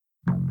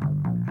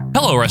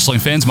Hello, wrestling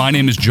fans. My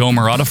name is Joe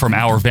Murata from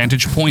Our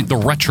Vantage Point, the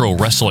Retro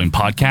Wrestling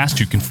Podcast.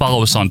 You can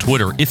follow us on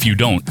Twitter, if you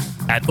don't,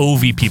 at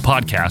OVP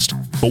Podcast.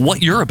 But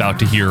what you're about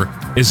to hear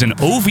is an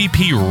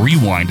OVP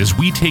rewind as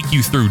we take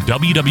you through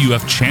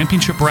WWF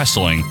Championship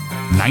Wrestling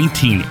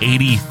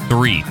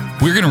 1983.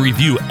 We're going to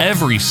review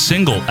every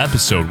single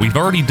episode. We've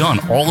already done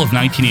all of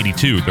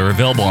 1982. They're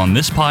available on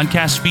this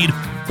podcast feed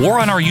or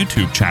on our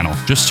YouTube channel.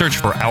 Just search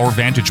for Our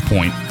Vantage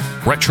Point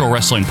Retro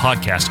Wrestling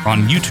Podcast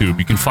on YouTube.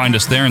 You can find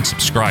us there and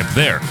subscribe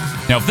there.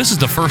 Now, if this is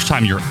the first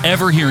time you're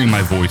ever hearing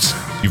my voice,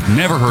 you've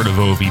never heard of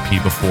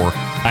OVP before,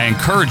 I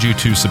encourage you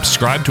to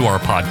subscribe to our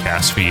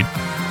podcast feed.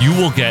 You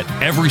will get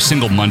every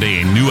single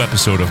Monday a new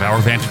episode of Our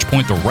Vantage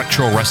Point, the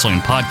Retro Wrestling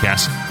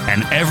Podcast,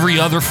 and every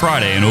other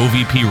Friday an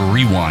OVP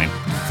Rewind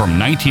from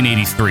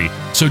 1983.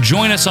 So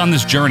join us on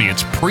this journey.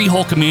 It's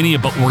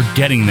pre-Hulkamania, but we're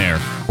getting there.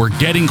 We're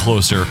getting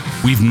closer.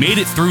 We've made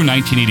it through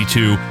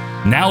 1982.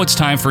 Now it's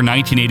time for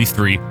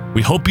 1983.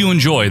 We hope you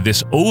enjoy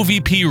this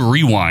OVP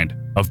rewind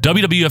of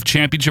WWF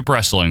Championship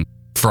Wrestling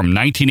from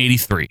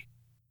 1983.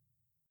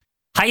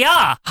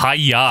 Hiya!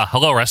 Hiya!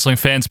 Hello, wrestling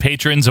fans,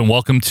 patrons, and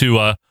welcome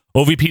to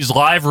OVP's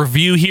live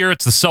review here.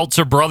 It's the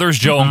Seltzer Brothers,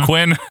 Joe and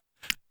Quinn.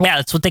 Yeah,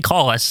 that's what they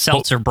call us,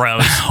 Seltzer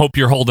Bros. Hope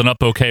you're holding up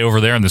okay over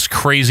there in this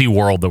crazy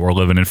world that we're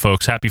living in,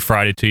 folks. Happy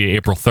Friday to you,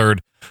 April 3rd.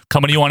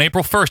 Coming to you on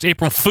April 1st,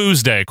 April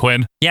Fool's Day,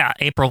 Quinn. Yeah,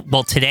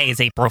 today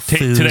is April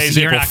Fool's. Today's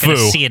You're April not going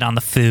to Fool. see it on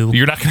the Foo.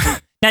 You're not going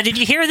to... Now, did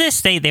you hear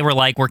this? They were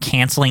like, we're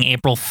canceling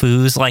April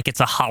Fools like it's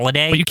a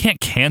holiday. But you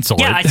can't cancel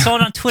it. Yeah, I saw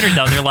it on Twitter,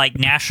 though. They're like,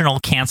 National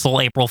Cancel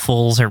April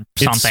Fools or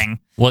something.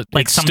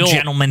 Like some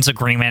gentleman's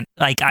agreement.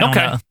 Like, I don't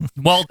know.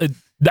 Well,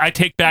 I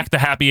take back the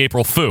Happy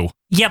April Fool.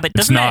 Yeah, but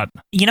doesn't that,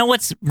 you know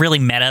what's really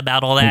meta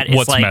about all that?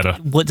 What's like,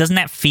 meta? Doesn't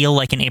that feel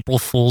like an April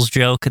Fool's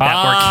joke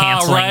that we're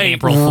canceling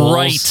April Fools?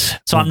 Right.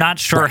 So I'm not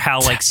sure how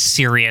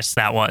serious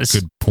that was.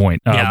 Good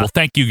point. Well,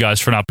 thank you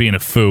guys for not being a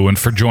foo and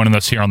for joining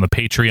us here on the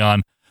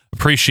Patreon.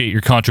 Appreciate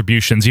your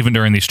contributions even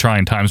during these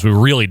trying times. We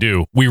really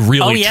do. We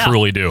really,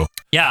 truly do.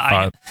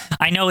 Yeah,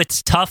 I know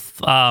it's tough.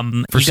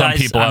 For some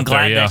people I'm out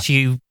there, glad that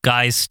you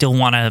guys still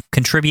want to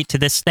contribute to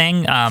this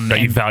thing. That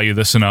you value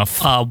this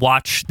enough.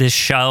 Watch this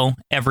show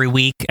every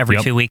week, every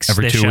 2 weeks.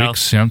 Every 2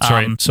 weeks. Yeah, that's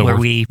right. So where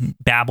we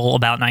babble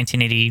about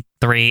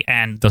 1983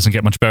 and doesn't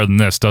get much better than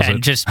this, does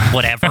it? Just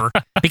whatever.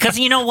 Because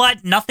you know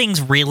what?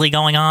 Nothing's really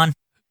going on.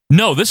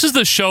 No, this is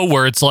the show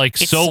where it's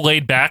so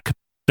laid back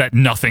that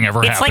nothing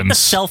ever happens. It's like the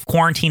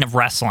self-quarantine of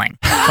wrestling.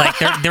 Like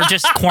they're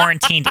just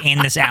quarantined in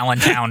this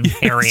Allentown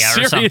area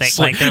or something.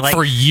 Like they're like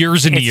for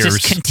years and years.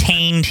 It's just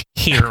contained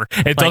here.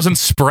 It doesn't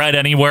spread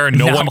anywhere.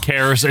 No one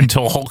cares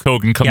until Hulk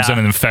Hogan comes in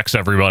and infects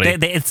everybody.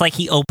 It's like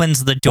he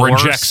opens the doors. Or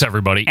injects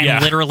everybody.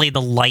 And literally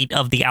the light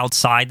of the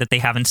outside that they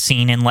haven't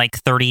seen in like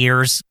 30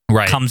 years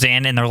comes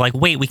in and they're like,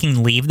 wait, we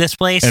can leave this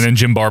place? And then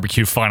Jim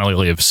Barbecue finally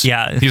leaves.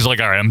 Yeah. He's like,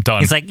 all right, I'm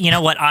done. He's like, you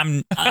know what?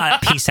 I'm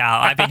peace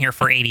out. I've been here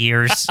for 80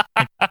 years.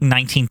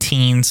 19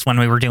 teens when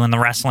we were doing the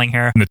wrestling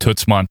here. In the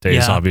Toots Month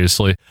days,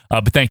 obviously.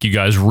 But thank you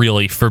guys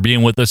really for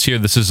being with us here.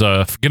 This is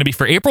going to be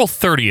for April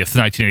 30th,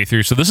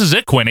 1983. So this is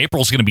it, Quinn.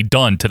 April's going to be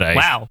done today.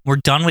 Wow. We're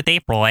done with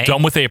April, eh?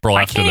 Done with April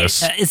after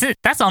this.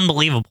 That's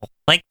unbelievable.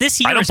 Like this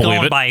year is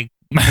going by...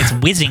 It's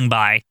whizzing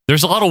by.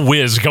 There's a lot of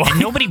whiz going on.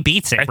 And nobody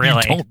beats it,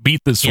 really. Don't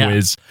beat this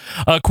whiz.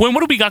 Quinn,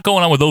 what do we got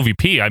going on with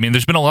OVP? I mean,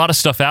 there's been a lot of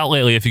stuff out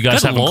lately if you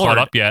guys haven't caught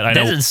up yet. I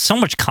know there's so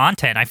much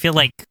content. I feel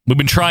like... We've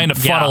been trying to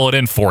funnel it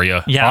in for you,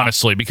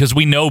 honestly, because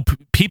we know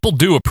people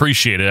do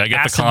appreciate it. I get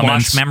Acid the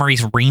comments. Wash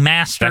Memories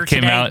Remaster that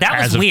came today. out.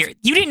 That was weird.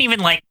 You didn't even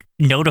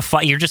notify.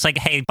 You're just like,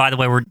 hey, by the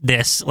way, we're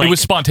this. It was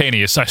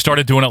spontaneous. I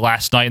started doing it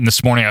last night, and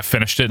this morning I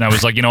finished it, and I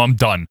was like, I'm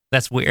done.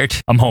 That's weird.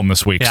 I'm home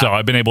this week, so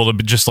I've been able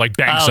to just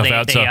bang stuff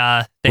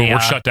out. We're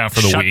shut down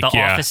for the week. Shut the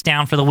office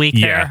down for the week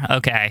there?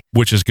 Okay.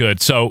 Which is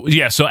good. So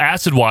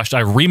Acid Washed,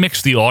 I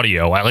remixed the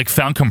audio. I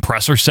found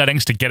compressor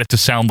settings to get it to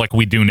sound like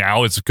we do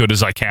now as good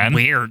as I can.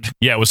 Weird.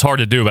 Yeah, it was hard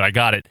to do, but I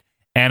got it.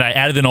 And I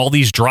added in all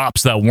these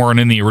drops that weren't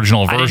in the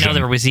original version. I didn't know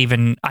there was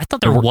even... I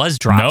thought there was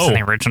drops in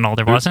the original.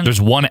 There wasn't?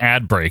 There's one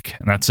ad break,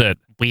 and that's it.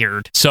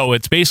 Weird. So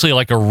it's basically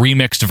like a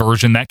remixed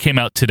version. That came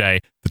out today.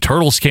 The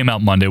Turtles came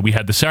out Monday. We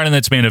had the Saturday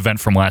Night's Main Event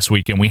from last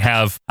week, and we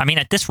have... I mean,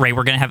 at this rate,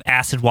 we're going to have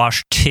Acid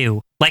Wash 2.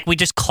 Like, we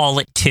just call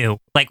it 2.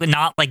 Like,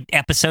 not like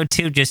episode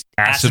 2, just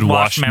Acid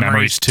Wash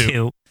Memories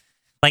 2.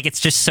 Like,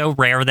 it's just so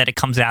rare that it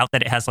comes out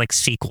that it has,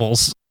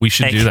 sequels. We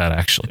should do that,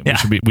 actually. Yeah.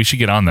 We should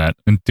get on that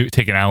and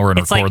take an hour and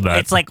record that.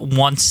 It's like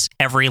once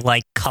every,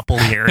 couple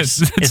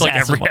years. It's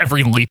like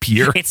every leap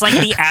year. It's like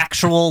the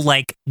actual,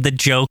 the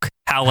joke,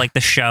 how, the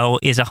show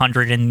is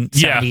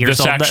 170 years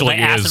old. Actually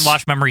the Acid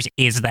Wash Memories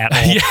is that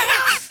old.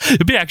 Yeah.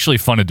 It'd be actually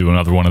fun to do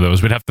another one of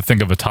those. We'd have to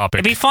think of a topic.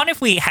 It'd be fun if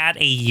we had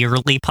a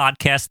yearly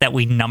podcast that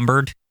we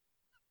numbered.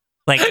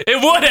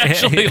 It would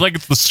actually,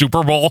 it's the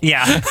Super Bowl.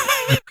 Yeah,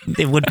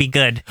 it would be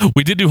good.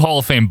 We did do Hall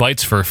of Fame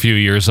bites for a few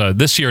years.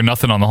 This year,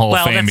 nothing on the Hall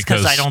of Fame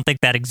because I don't think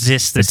that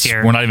exists this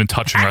year. We're not even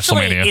touching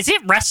WrestleMania. Is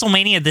it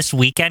WrestleMania this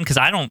weekend? Because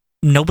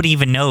nobody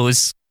even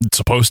knows. It's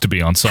supposed to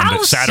be on Sunday,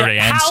 Saturday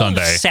and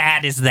Sunday. How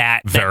sad is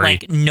that? Very.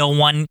 That no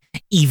one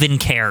even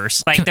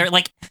cares. They're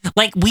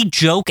like we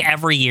joke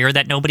every year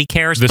that nobody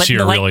cares. This but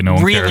year, like, really, no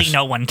one cares.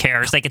 no one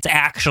cares. Like it's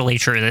actually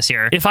true this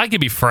year. If I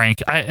could be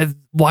frank,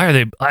 why are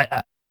they?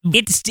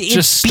 It's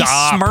just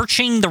stop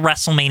besmirching the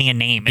WrestleMania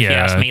name. If you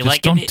ask me, just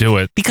like don't do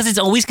it because it's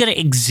always going to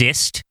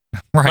exist.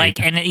 Right. Like,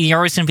 and you're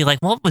always going to be like,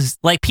 what was,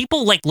 like,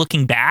 people, like,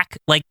 looking back,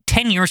 like,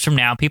 10 years from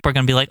now, people are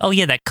going to be like, oh,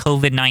 yeah, that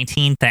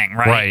COVID-19 thing,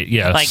 right? Right,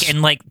 yes. Like,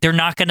 and, like, they're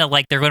not going to,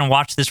 like, they're going to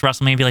watch this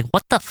WrestleMania and be like,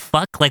 what the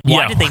fuck? Like,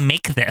 why did they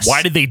make this?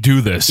 Why did they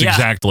do this? Yeah.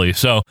 Exactly.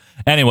 So,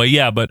 anyway,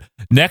 yeah, but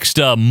next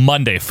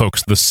Monday,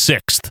 folks, the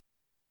 6th,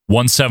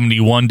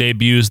 171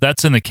 debuts.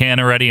 That's in the can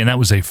already, and that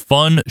was a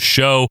fun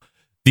show.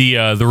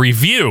 The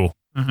review,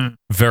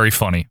 very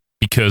funny.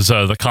 Because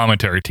the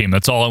commentary team.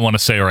 That's all I want to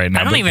say right now.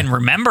 I don't even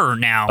remember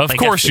now. Of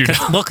course you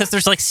don't. Well, because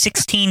there's like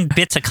 16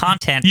 bits of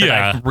content that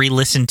I've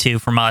re-listened to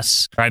from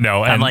us. I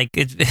know. And I'm like,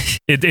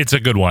 it's a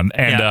good one.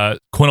 And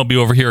Quinn will be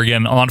over here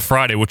again on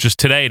Friday, which is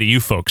today to you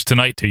folks,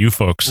 tonight to you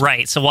folks.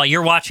 Right. So while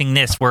you're watching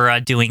this, we're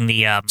doing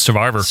the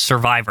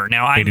Survivor.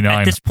 Now,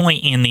 at this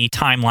point in the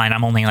timeline,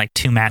 I'm only like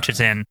 2 matches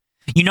in.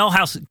 You know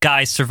how,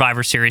 guys,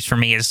 Survivor Series for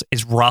me is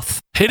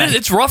rough.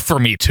 It's rough for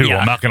me, too. Yeah.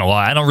 I'm not going to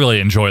lie. I don't really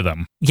enjoy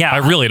them. Yeah. I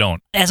really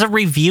don't. As a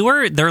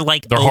reviewer, they're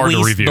hard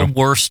to review. The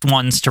worst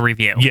ones to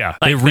review. Yeah,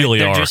 like, they really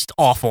they're are. They're just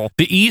awful.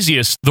 The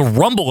easiest, the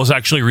Rumble is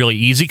actually really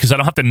easy because I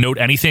don't have to note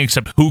anything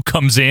except who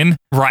comes in.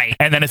 Right.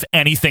 And then if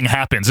anything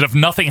happens. And if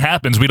nothing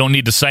happens, we don't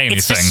need to say anything.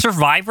 It's just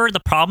Survivor.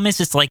 The problem is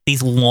it's like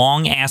these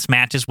long-ass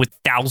matches with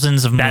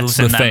thousands of moves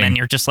in them. And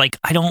you're just like,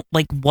 I don't,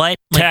 like, what?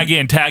 Like, tag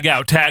in, tag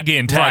out, tag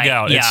in, tag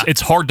out. Yeah.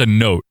 It's hard to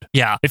note.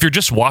 Yeah. If you're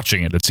just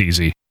watching it, it's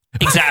easy.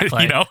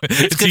 Exactly. You know,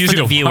 it's good for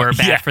the viewer,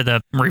 bad for the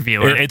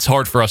reviewer. It's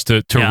hard for us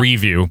to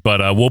review,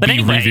 but we'll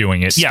be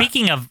reviewing it.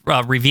 Speaking of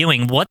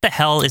reviewing, what the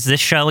hell is this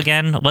show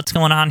again? What's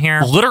going on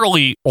here?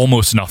 Literally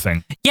almost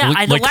nothing.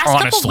 Yeah, the last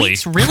honestly. couple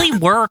weeks really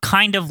were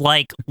kind of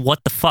like,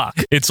 what the fuck?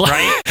 It's like,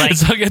 right?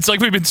 It's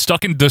like we've been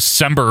stuck in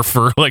December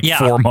for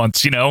 4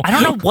 months, you know? I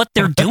don't know what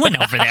they're doing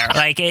over there.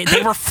 Like,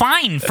 they were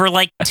fine for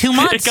like 2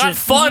 months. It got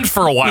fun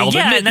for a while,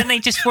 didn't it? And then they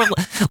just were...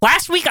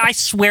 Last week, I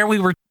swear we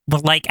were...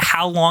 But like,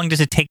 how long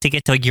does it take to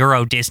get to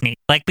Euro Disney?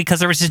 Like, because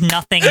there was just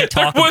nothing to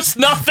talk about. There was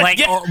nothing. Like,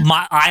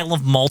 my Isle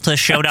of Malta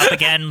showed up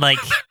again. Like,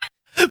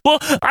 well,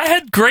 I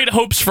had great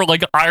hopes for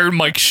like Iron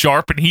Mike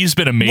Sharp, and he's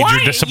been a major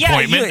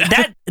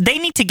disappointment. They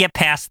need to get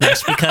past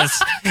this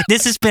because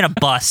this has been a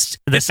bust.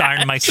 This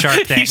Iron Mike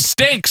Sharp thing. He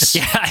stinks.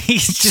 Yeah,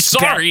 he's just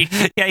sorry.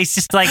 Bad. Yeah, he's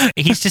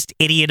just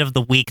idiot of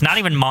the week. Not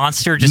even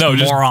monster, just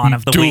moron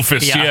of the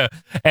doofus, week. Yeah.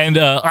 And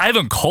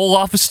Ivan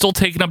Koloff is still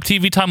taking up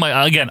TV time.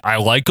 I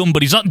like him,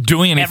 but he's not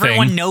doing anything.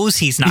 Everyone knows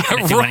he's not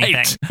going to do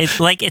anything. It's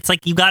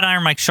like you got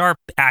Iron Mike Sharp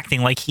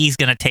acting like he's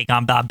going to take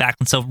on Bob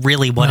Backlund. So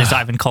really, what is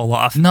Ivan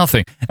Koloff?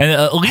 Nothing.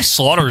 And at least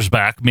Slaughter's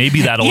back.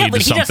 Maybe that'll lead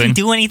to something. Yeah, but he doesn't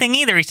do anything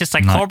either. He's just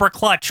like, Cobra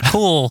Clutch,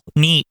 cool,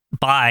 neat,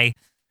 bye.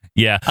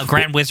 Yeah.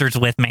 Grand Wizard's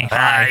with me.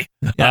 Hi.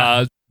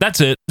 Yeah.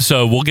 That's it.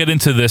 So we'll get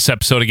into this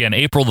episode again,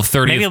 April the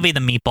 30th. Maybe it'll be the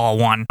meatball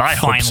one. I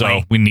hope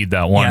so. We need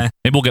that one. Yeah.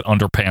 Maybe we'll get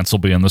Underpants will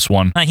be in this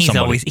one.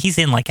 He's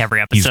in like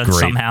every episode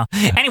somehow.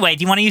 Anyway,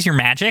 do you want to use your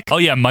magic? Oh,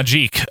 yeah,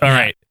 Magic. All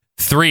right.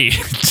 3,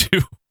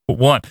 2,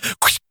 1.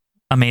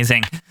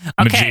 Amazing.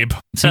 Okay, Majib.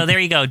 So there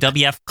you go.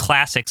 WF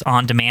Classics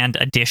On Demand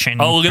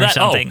Edition. Oh, look at that.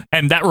 Something. Oh,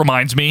 and that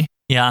reminds me.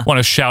 Yeah. I want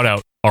to shout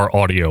out our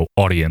audio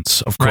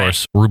audience, of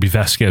course. Ruby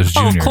Vasquez Jr.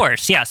 Oh, of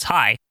course. Yes.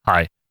 Hi.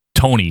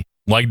 Tony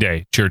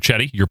Legday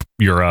Chirichetti,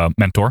 your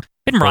mentor.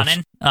 Been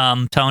running,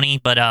 Tony,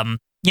 but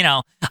you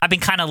know, I've been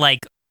kind of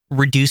like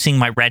reducing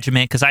my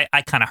regimen because I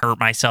kind of hurt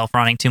myself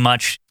running too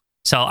much.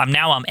 So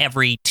I'm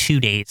every 2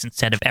 days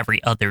instead of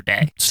every other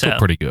day. Still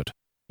pretty good.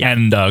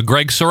 And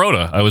Greg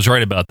Sirota, I was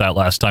right about that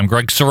last time.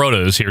 Greg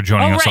Sirota is here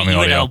joining us on the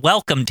audio. You had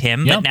welcomed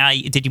him, but now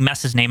did you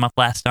mess his name up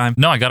last time?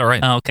 No, I got it right.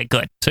 Oh, okay,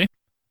 good. See?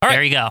 All right.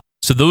 There you go.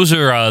 So those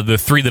are the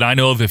 3 that I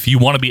know of. If you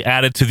want to be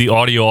added to the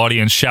audio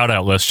audience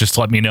shout-out list, just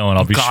let me know, and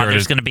I'll be sure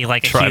there's going to be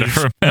like a huge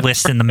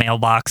list in the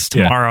mailbox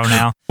tomorrow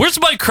now. Where's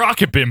Mike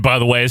Crockett been, by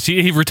the way?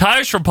 He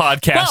retires from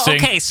podcasting. Well,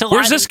 okay, so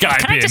where's this guy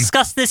been? Can I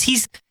discuss this?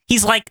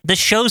 He's like, the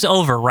show's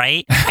over,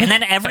 right? And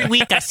then every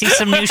week I see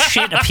some new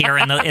shit appear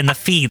in the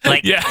feed.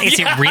 Like, is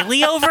it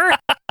really over?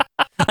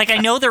 Like, I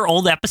know they're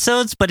old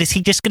episodes, but is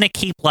he just going to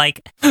keep,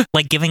 like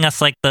giving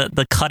us, like,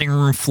 the cutting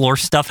room floor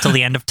stuff till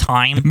the end of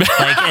time?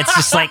 Like, it's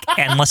just, like,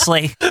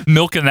 endlessly.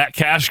 Milking that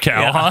cash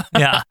cow, huh?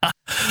 Yeah.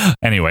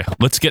 Anyway,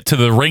 let's get to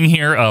the ring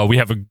here. We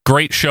have a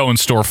great show in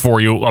store for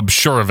you. I'm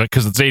sure of it,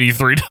 because it's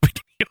 83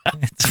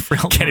 It's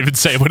real. Can't even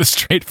say it with a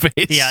straight face.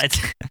 Yeah,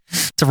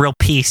 it's a real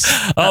piece.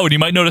 Oh, and you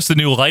might notice the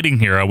new lighting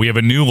here. We have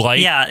a new light.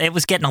 Yeah, it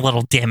was getting a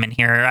little dim in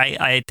here.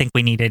 I think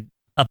we needed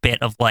a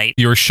bit of light.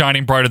 You're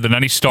shining brighter than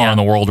any star in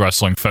the World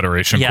Wrestling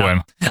Federation,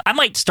 Quinn. I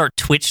might start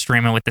Twitch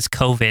streaming with this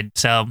COVID,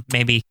 so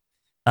maybe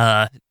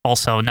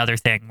also another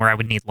thing where I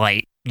would need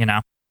light, you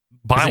know.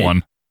 Buy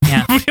one.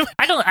 Yeah.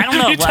 I don't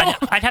know.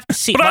 I'd have to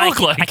see. What I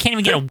look like. I can't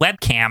even get a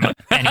webcam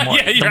anymore.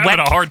 Yeah, you're having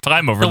a hard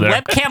time over there.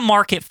 The webcam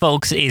market,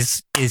 folks,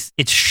 is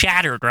it's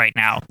shattered right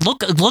now.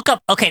 Look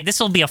up. Okay,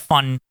 this will be a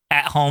fun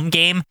at-home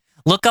game.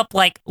 Look up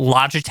like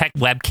Logitech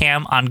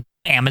webcam on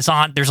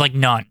Amazon, there's like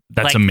none.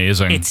 That's like,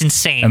 amazing. It's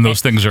insane. And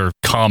those things are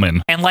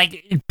common. And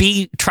like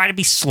try to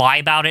be sly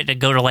about it and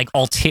go to like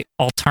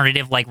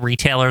alternative like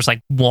retailers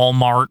like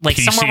Walmart, like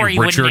PC somewhere where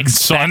you Richard wouldn't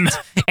expect.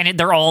 Son. And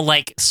they're all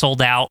like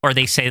sold out, or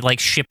they say like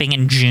shipping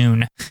in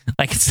June.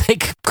 Like it's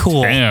like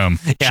cool. Damn.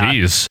 Yeah.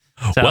 Jeez.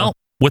 So- Well,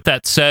 with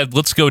that said,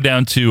 let's go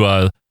down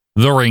to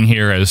the ring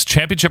here as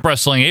Championship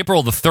Wrestling,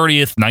 April the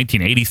 30th,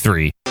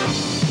 1983.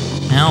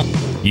 Well,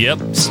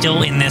 Yep.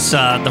 still in this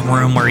the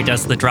room where he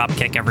does the drop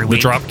kick every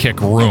week. The Dropkick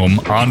Room.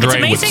 It's Andre with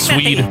amazing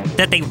Swede.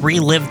 that they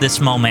relived this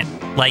moment.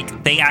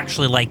 Like they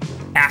actually like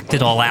act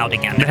it all out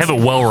again. They have it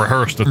well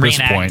rehearsed at this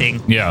Reenacting.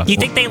 point. Yeah. Do you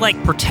think they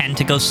like pretend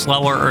to go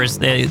slower, or is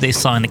they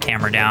slowing the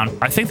camera down?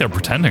 I think they're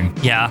pretending.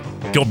 Yeah.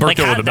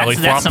 Gilberto with a belly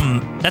flop.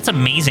 That's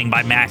amazing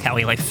by Mac how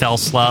he like fell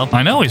slow.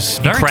 I know, he's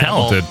very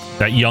Incredible. talented.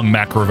 That young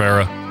Mac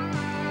Rivera.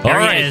 There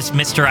All he right. is,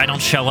 Mr. I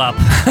Don't Show Up.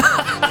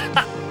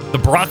 The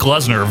Brock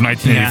Lesnar of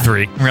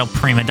 1983. Yeah, real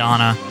prima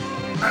donna.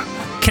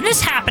 Can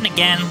this happen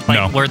again? Like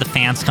No. where the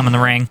fans come in the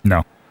ring?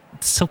 No.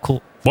 It's so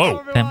cool.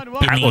 Whoa. Them in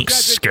That the- looks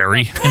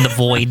scary. in the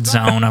void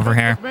zone over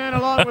here. Man,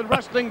 along with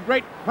wrestling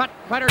great Pat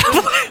Patterson.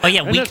 Oh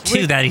yeah, And week this 2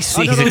 week, that he's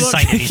another look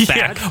excited he's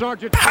Yeah. back. at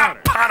Sergeant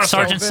Slaughter.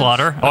 Sergeant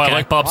Slaughter. Oh, I Okay.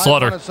 like Bob I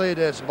Slaughter. want to say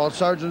this about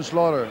Sergeant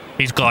Slaughter.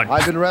 He's good.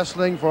 I've been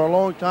wrestling for a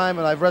long time,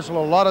 and I've wrestled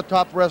a lot of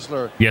top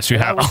wrestlers. Yes, you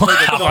And I have. would say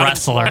that Top Sergeant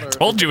wrestler. Slaughter I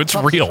told you is it's the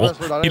toughest real.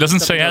 wrestler that He ever doesn't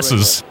stepped say in the ring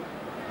S's. with.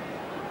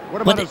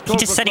 What Well, about his he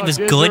just Cobra said he was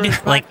Clutch? good. Is there,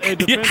 in Like, fact, a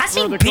defense has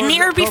he for the been Cobra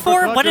here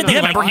before? Clutch? What did they Yeah,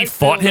 like? remember he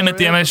fought him at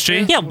the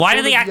MSG? Yeah, why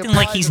do they acting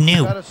like he's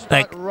new?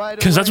 Like,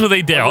 Because that's what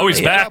they did. Oh,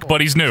 he's back,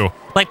 but he's new.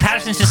 like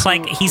Patterson's just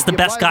like he's the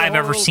best guy I've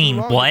ever seen.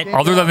 What?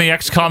 Other than the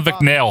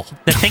ex-convict Nail.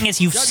 The thing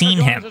is, you've seen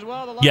him.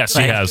 Yes,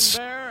 he Like- has.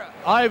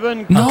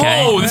 Ivan. No,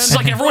 Okay. this is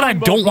like everyone I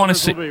don't want to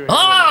see. The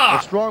Ah!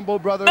 Strongbow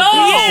brothers.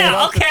 Oh, yeah, they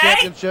lost the okay.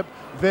 championship.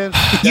 Vince,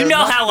 You they're know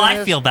not how I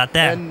finished, feel about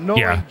that. and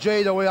knowing Yeah.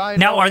 Jay the way I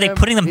Now, know are they him,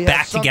 putting them he back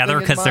has something together in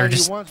because mind. they're He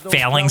just wants those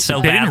failing belts.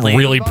 so They didn't badly?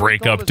 really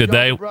break up, did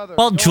they?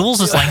 Well,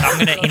 Jules is like, I'm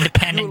gonna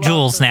independent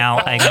Jules now.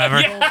 Like,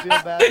 whatever.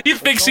 He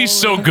thinks he's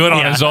so good on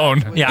Yeah. his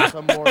own. Yeah.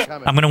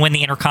 I'm gonna win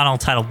the Intercontinental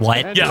title.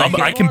 What? Yeah,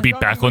 I can beat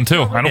Backlund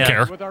too. I don't Yeah.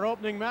 care. With our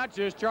opening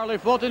matches, Charlie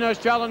Fulton has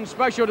challenged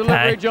Special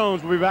Delivery Okay.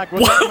 Jones. We'll be back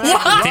with What? that match.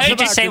 What? Did he Back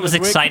just say to it was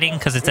this week. exciting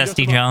because it's In just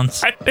SD a moment.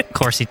 Jones? Of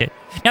course he did.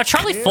 Now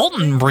Charlie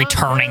Fulton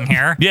returning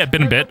here. Yeah,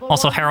 been a bit.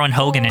 Also Heroin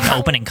Hogan in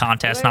opening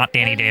contest, not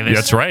Danny Davis.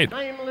 That's right.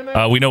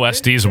 We know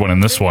SD's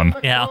winning this one.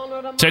 Yeah.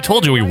 See, I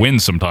told you he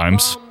wins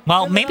sometimes.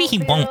 Well, maybe he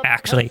won't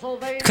actually,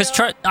 because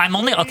I'm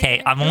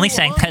only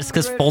saying that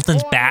because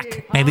Fulton's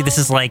back. Maybe this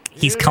is like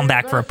he's come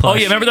back for a push. Oh,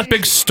 yeah, remember that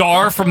big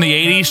star from the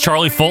 80s,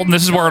 Charlie Fulton?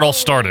 This is where it all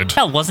started.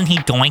 Hell, wasn't he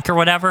Doink or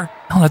whatever?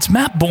 Oh, that's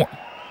Matt Bourne.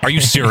 Are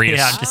you serious?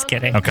 Yeah, I'm just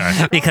kidding.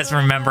 Okay. Because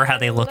remember how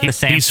they look the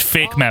same. He's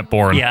fake Matt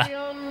Bourne. Yeah.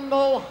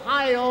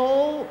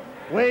 Ohio,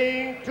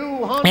 weighing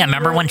 200 Yeah,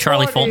 remember when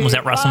Charlie Fulton was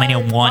at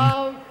WrestleMania 1?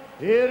 pounds,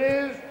 it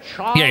is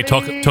Yeah, he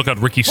took out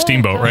Ricky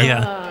Steamboat, right?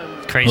 Yeah.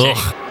 It's crazy.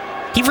 Ugh.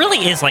 He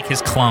really is like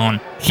his clone.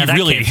 He And that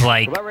really- kid's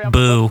like,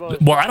 boo.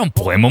 Well, I don't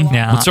blame him.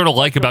 Yeah. What's there to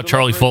like about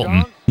Charlie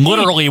Fulton?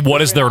 Literally,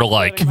 what is there to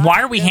like?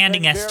 Why are we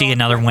handing SD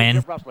another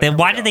win? Then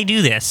why did they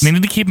do this? They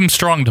need to keep him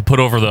strong to put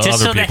over the Just other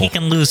so people. that he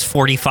can lose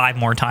 45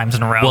 more times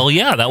in a row. Well,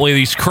 yeah, that way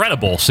he's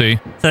credible, see?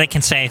 So they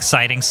can say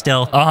exciting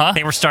still. Uh-huh.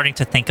 They were starting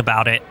to think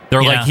about it.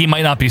 They're Yeah. like, he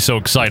might not be so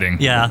exciting.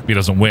 Yeah. If he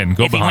doesn't win.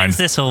 Go If he behind. wins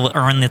this, he'll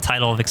earn the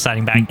title of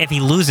exciting back. If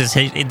he loses,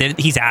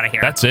 he's out of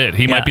here. That's it.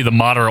 He might Yeah. be the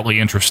moderately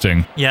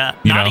interesting. Yeah,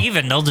 You not know.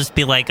 even. They'll just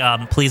be like,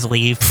 please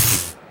leave.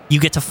 You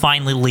get to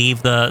finally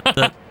leave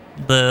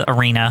the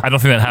arena. I don't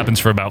think that happens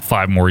for about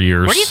 5 more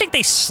years. Where do you think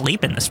they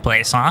sleep in this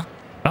place, huh?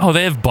 Oh,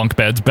 they have bunk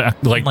beds back,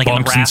 like Like in the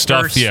bunks and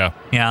stuff. rafters? Yeah.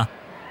 Yeah.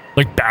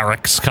 Like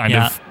barracks, kind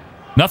Yeah. of.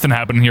 Nothing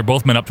happening here.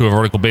 Both men up to a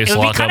vertical base It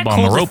would be lock kind up of on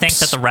the cool to ropes. think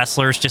that the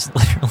wrestlers just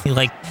literally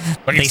like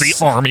it's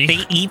the army. They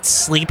eat,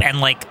 sleep, and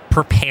like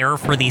prepare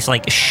for these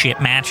like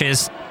shit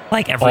matches.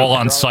 Like every all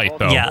on site,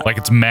 though. Yeah. Like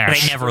it's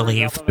MASH. They never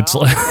leave. It's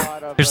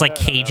like, There's like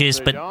cages,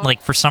 but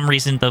like for some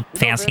reason the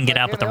fans can get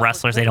out, but the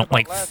wrestlers they don't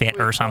like fit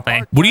or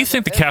something. what do you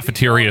think the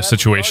cafeteria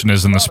situation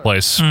is in this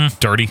place? Hmm.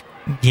 Dirty?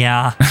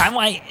 Yeah,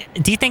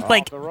 do you think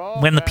like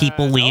when the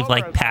people leave,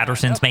 like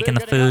Patterson's making the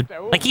food?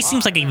 Like he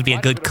seems like he would be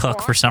a good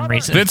cook for some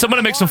reason. Vince, I'm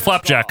going to make some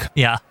flapjack.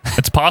 Yeah,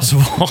 It's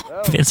possible.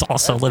 Vince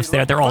also lives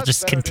there. They're all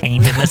just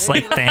contained in this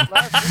like thing.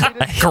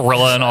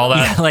 Gorilla and all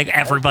that. Yeah, like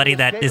everybody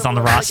that is on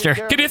the roster.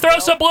 Can you throw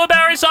some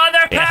blueberries on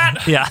there,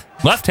 Pat? Yeah.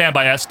 Left hand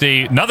by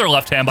SD. Another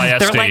left hand by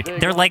SD.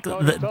 They're like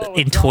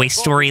in Toy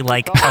Story,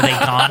 like are they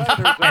gone?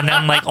 And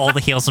then like all the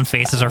heels and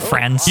faces are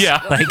friends.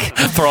 Yeah. like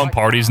throwing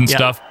parties and Yeah,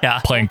 stuff. yeah.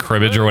 Playing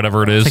cribbage or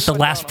whatever it is. like the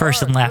last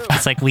person left.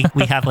 It's like we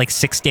have like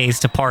 6 days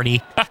to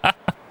party.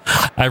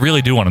 I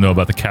really do want to know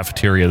about the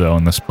cafeteria, though,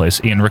 in this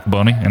place. Ian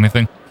Riccoboni,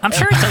 anything? I'm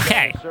sure it's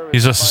okay.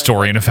 He's a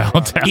historian of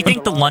Allentown. Do you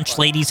think the lunch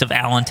ladies of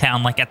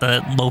Allentown, like at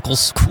the local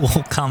school,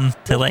 come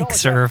to like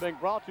serve? the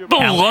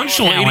lunch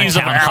ladies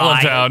of Allentown High.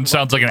 Allentown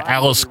sounds like an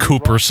Alice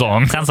Cooper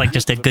song. Sounds like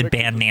just a good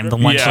band name, the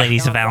Lunch Yeah.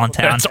 Ladies of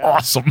Allentown. That's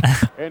awesome.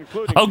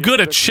 Oh, good.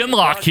 A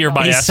chinlock here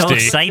by He's SD. so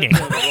exciting.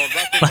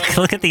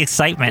 Look at the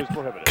excitement.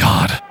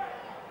 God.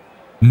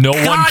 No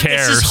one God,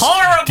 cares. this is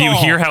horrible. Do you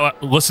hear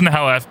listen to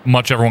how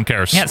much everyone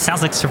cares? Yeah, it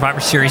sounds like Survivor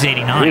Series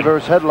 89.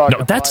 Reverse headlock.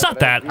 No, that's not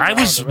that. I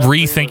was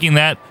rethinking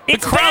that.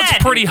 It's the crowd's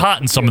bad. pretty hot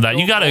in some of that.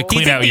 You got to Do you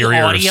clean think out the your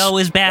ears. audio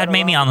is bad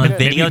maybe on the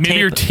videotape? Maybe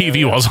your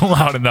TV wasn't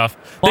loud enough.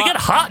 Well, they get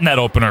hot in that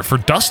opener, for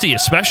Dusty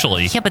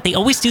especially. Yeah, but they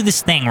always do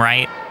this thing,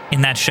 right,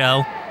 in that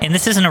show. And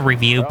this isn't a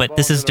review, but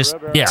this is just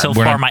so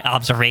far my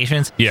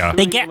observations. Yeah.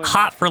 They get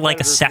hot for like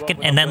a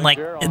second, and then like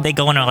they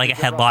go into like a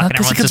headlock, and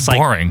everyone's just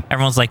boring. like,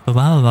 everyone's like, blah,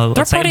 blah, blah.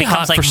 They're It's like, pretty it becomes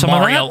hot like for some of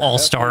Mario that. All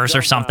Stars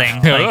or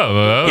something.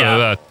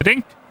 Like,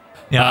 Ding.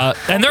 yeah.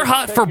 And they're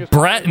hot for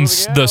Brett and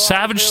the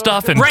Savage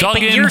stuff and Right,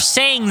 Duggan. but you're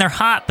saying they're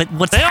hot, but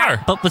what's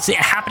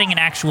happening in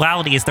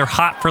actuality is they're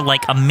hot for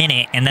like a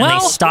minute, and then they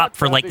stop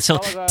for like, so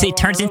it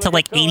turns into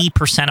like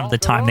 80% of the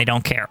time they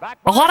don't care.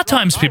 A lot of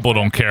times people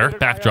don't care.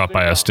 Backdrop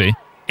by SD.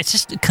 It's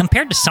just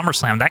compared to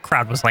SummerSlam, that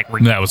crowd was like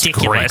ridiculous. That was a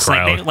great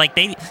crowd. Like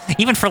they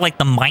even for like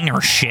the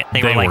minor shit,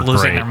 they were like were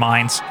losing great. their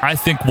minds. I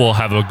think we'll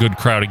have a good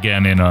crowd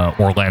again in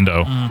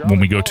Orlando when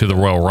we go to the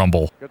Royal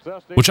Rumble,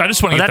 which I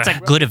just want to Well, get that's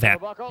a good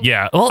event.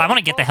 Yeah. Well, I want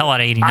to get the hell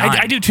out of 89.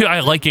 I do too. I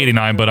like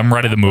 89, but I'm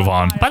ready to move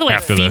on. By the way,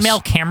 after female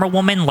this. camera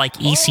woman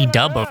like EC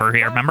Dub over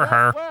here. Remember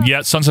her?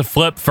 Yeah, Sons of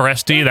Flip for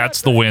SD.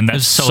 That's the win. It That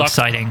was so sucked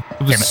exciting.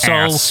 It an was so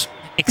ass.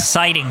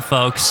 exciting,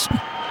 folks.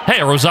 Hey,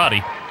 a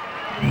Rosati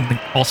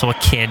Also a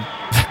kid.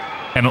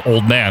 and an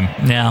old man.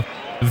 Yeah.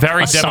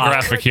 Very A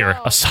demographic sock. here.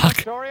 A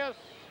sock.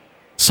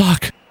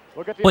 Sock.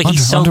 Wait,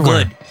 he's so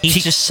Underwear. good.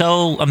 He's just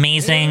so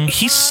amazing.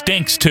 He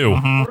stinks too.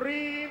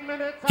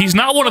 Mm-hmm. He's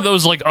not one of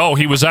those like, oh,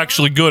 he was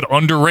actually good,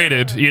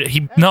 underrated.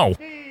 No,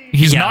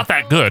 he's Yeah. not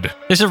that good.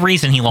 There's a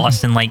reason he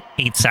lost in like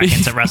 8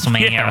 seconds at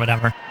WrestleMania Yeah. or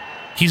whatever.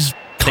 He's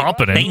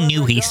competent. They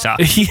knew he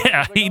sucked.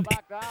 Yeah,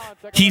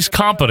 he's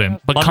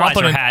competent, but Budweiser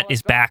competent hat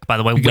is back, by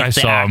the way, with I the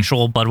saw him.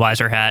 actual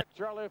Budweiser hat.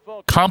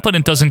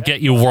 competent doesn't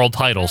get you world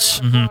titles.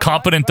 Mm-hmm.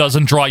 Competent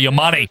doesn't draw you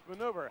money.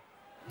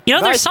 You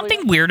know, there's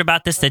something weird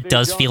about this that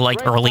does feel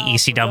like early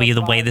ECW,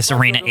 the way this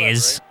arena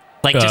is.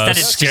 Like, just that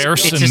it's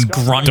scarce just, it's just and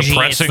grungy.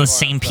 depressing. It's the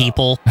same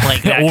people.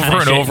 Like, that Over kind of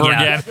and shit. over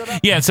Yeah. again.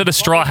 Yeah, instead of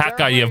straw hat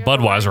guy, you have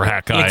Budweiser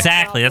hat guy.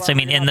 Exactly. That's what I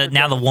mean. And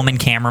now the woman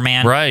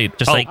cameraman. Right.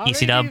 Just Oh. like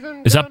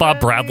ECW. Is that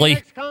Bob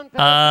Bradley?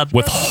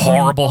 With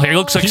horrible hair. He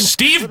looks like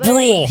Steve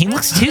Brule. He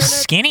looks too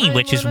skinny,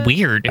 which is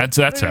weird.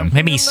 That's him.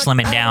 Maybe he's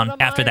slimming down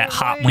after that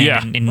hot win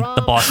Yeah. in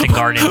the Boston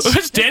Gardens.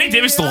 Is Danny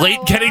Davis late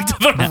getting to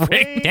the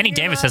ring? Danny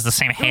Davis has the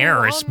same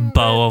hair as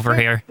Bo over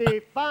here.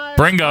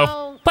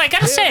 Bringo. But I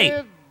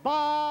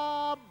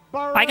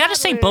gotta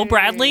say, Bo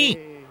Bradley,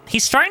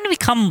 he's starting to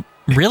become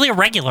really a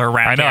regular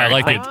around I know, here. I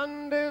like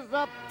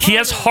it. He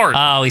has heart.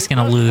 Oh, he's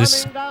gonna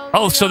lose.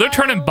 Oh, so they're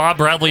turning Bob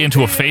Bradley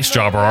into a face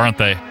jobber, aren't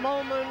they?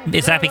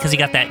 Is that because he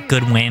got that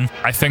good win?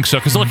 I think so.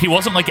 Because look, he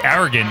wasn't like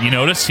arrogant. You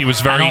notice he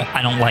was very.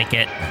 I don't like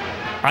it.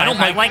 I don't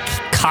I like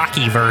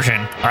cocky version.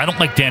 I don't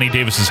like Danny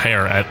Davis's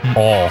hair at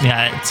all.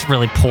 Yeah, it's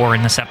really poor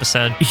in this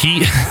episode.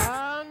 He.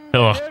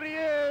 Ugh.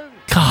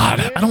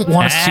 God, I don't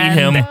want to see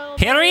him.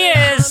 Here he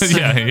is.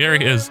 Yeah, here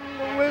he is.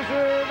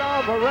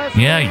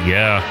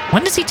 Yeah.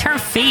 When does he turn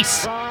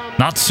face?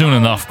 Not soon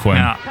enough, Quinn.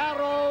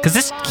 Yeah. Because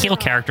this heel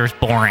character is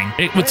boring.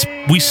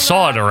 We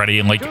saw it already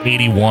in like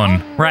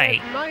 81.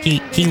 Right.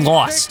 He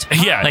lost.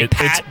 Yeah, Like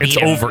Pat it's beat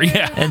him. over.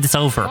 Yeah. And it's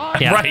over.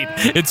 Yeah. Right.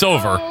 It's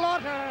over.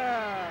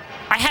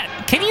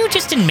 Can you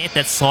just admit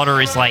that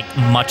Slaughter is like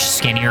much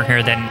skinnier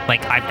here than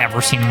like I've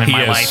ever seen him in He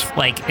my is. life?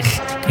 Like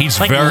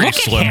He's like, very look at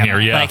slim him. here,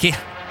 yeah. Like,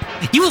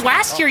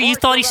 last year you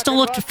thought he still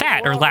looked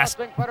fat, or last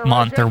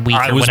month or week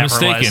I or was whatever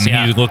mistaken. it was.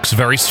 Yeah. He looks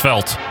very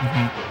svelte.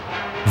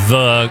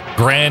 The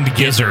Grand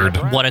Gizzard.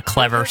 What a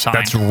clever sign.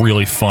 That's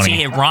really funny.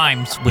 See, it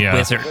rhymes with Yeah.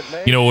 wizard.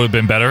 You know what would have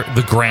been better?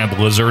 The Grand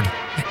Lizard.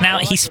 Now,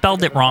 he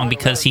spelled it wrong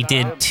because he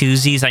did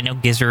twosies. I know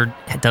gizzard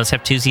does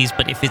have twosies,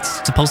 but if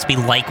it's supposed to be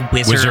like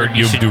wizard,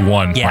 You should do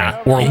one. Yeah.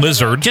 Right. Or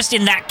lizard. Just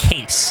in that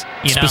case.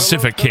 You know?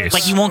 Specific case.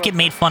 Like, you won't get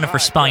made fun of for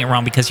spelling it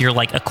wrong because you're,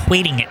 like,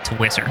 equating it to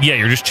wizard. Yeah,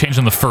 you're just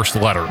changing the first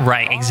letter.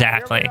 Right,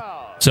 exactly.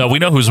 So we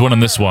know who's winning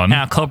this one.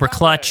 Now, Cobra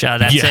Clutch,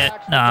 that's Yeah.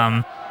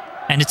 it.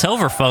 And it's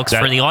over, folks,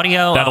 for the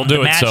audio. That'll do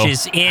the it, match so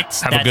is it.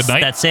 have a good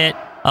night. That's it.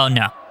 Oh,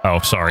 no. Oh,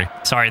 sorry.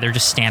 Sorry, they're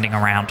just standing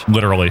around.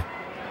 Literally.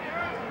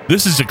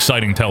 This is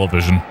exciting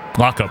television.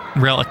 Lock up.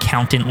 Real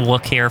accountant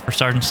look here for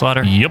Sergeant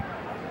Slaughter. Yep.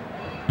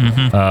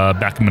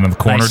 Back him into the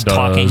corner. Nice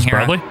talking Does here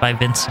Bradley? by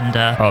Vince and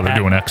Oh, they're Pat.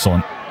 doing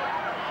excellent.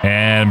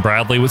 And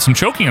Bradley with some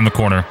choking in the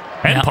corner.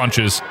 And Yeah.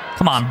 punches.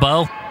 Come on,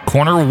 Bo.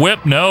 Corner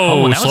whip.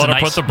 No. that was a Slaughter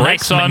nice, put the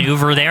brakes nice on.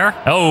 maneuver there.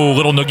 Oh,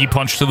 little noogie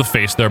punch to the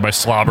face there by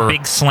Slobber.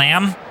 Big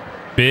slam.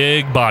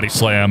 Big body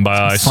slam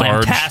by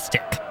Sarge.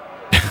 Slamtastic.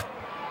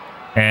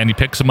 And he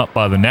picks him up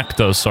by the neck,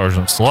 does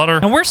Sergeant Slaughter.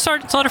 And where's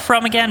Sergeant Slaughter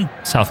from again?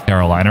 South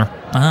Carolina.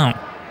 Oh,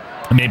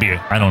 Maybe.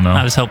 I don't know.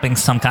 I was hoping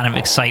some kind of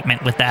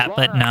excitement with that,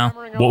 but no.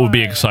 What would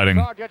be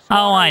exciting?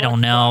 Oh, I don't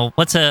know.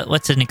 What's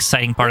an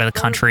exciting part of the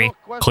country?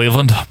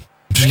 Cleveland?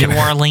 Just New kidding.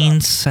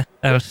 Orleans.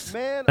 That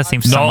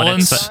seems somewhat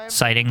Nolans?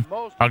 exciting.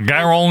 I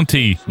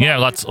guarantee. Yeah,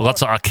 lots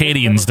of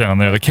Acadians down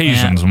there. The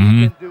Cajuns.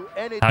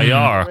 Mm-hmm. How Hmm. you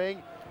are?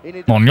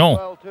 Oh,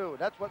 no.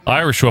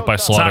 Irish whip by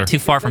It's Slaughter. not too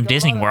far from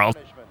Disney World.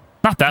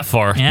 Not that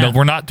far. Yeah. No,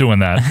 we're not doing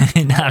that.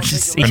 No, I'm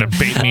just You're going to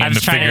bait me I'm into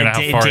just trying figuring out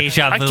to how far.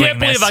 deja I can't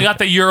believe this. I got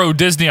the Euro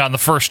Disney on the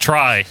first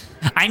try.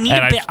 I need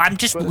And a bit. I'm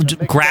just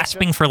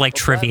grasping for like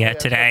trivia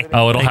today.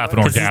 Oh, it'll happen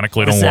 'cause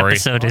organically. This Don't worry.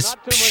 episode is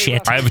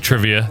shit. I have a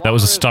trivia. That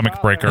was a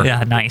stomach breaker.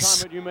 Yeah,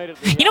 nice. You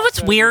know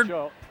what's weird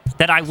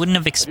that I wouldn't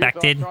have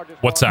expected?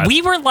 What's that?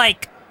 We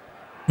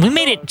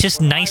made it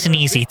just nice and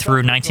easy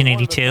through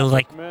 1982.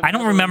 Like, I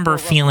don't remember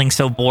feeling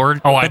so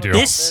bored. Oh, I but do.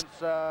 This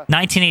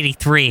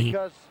 1983,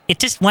 it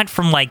just went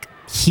from like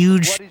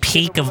huge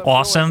peak of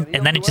awesome,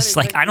 and then it just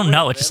like, I don't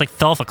know, it just like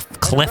fell off a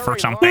cliff or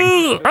something.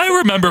 I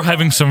remember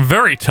having some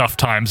very tough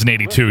times in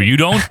 82. You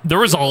don't? There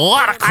was a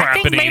lot of crap I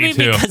think in maybe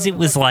 82. because it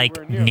was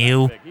like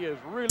new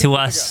to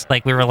us.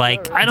 Like, we were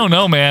like, I don't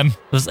know, man. it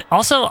was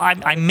also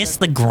I miss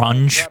the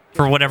grunge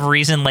for whatever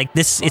reason. Like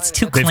this, it's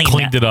too They've clean.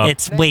 cleaned it up.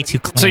 It's way too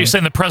clean. So you're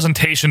saying the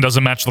presentation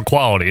doesn't match the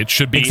quality? It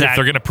should be, if Exactly.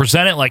 they're going to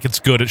present it like it's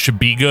good, it should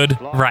be good.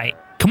 Right.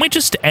 Can we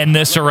just end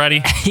this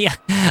already? Yeah,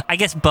 I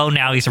guess Bo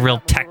now he's a real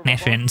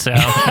technician, so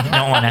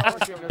don't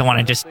want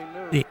to just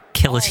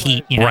kill his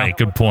heat. You know? Right,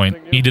 good point.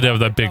 He did have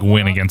that big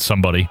win against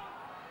somebody.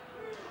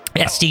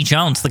 S.D.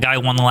 Jones, the guy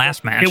who won the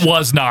last match. It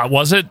was not,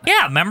 was it?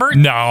 Yeah, remember?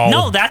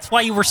 No. That's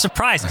why you were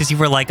surprised, because you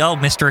were like, "Oh,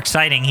 Mr.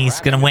 Exciting,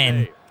 he's gonna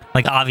win."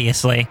 Like,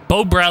 obviously,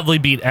 Bo Bradley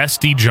beat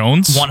S.D.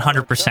 Jones?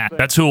 100%.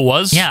 That's who it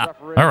was? Yeah.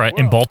 All right,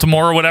 in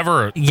Baltimore or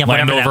whatever? Or Yeah,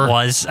 whatever Landover, that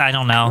was. I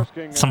don't know.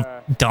 Some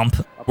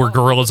dump. where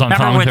gorillas on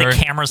Remember where commentary?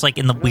 the camera's like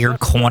in the weird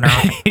corner?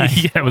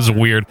 Yeah, it was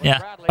weird.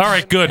 Yeah. All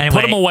right, good. Anyway.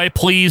 Put him away,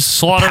 please.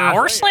 Slaughter.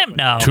 Power slam?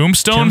 No.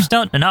 Tombstone?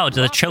 Tombstone? No, it's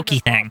the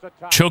chokey thing.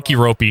 Chokey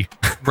ropey.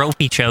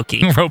 Ropey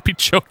chokey. Ropey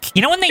chokey.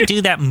 You know when they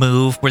do that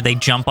move where they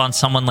jump on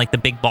someone like the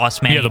big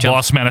boss man? Yeah, the He jumps-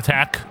 boss man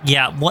attack.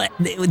 Yeah, what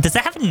does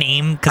that have a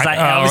name? Because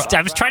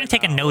I was trying to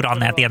take a note on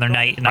that the other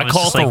night, and I I was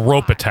call just it the like,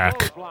 rope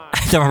attack.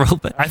 the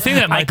rope. I think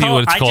that might be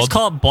what it's I called. just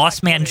call it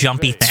boss man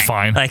jumpy thing. It's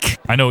fine. Like,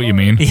 I know what you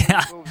mean.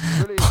 yeah,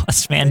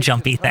 boss man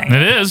jumpy thing.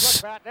 It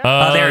is.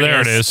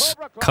 there it is.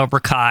 Cobra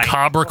Kai.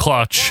 Cobra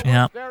Clutch.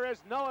 Yeah,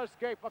 Remember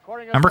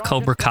remember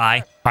Cobra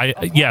Kai?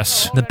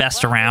 Yes. The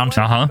best around.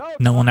 Uh-huh.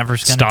 No one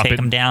ever's gonna Stop take it.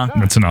 him down.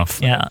 That's enough.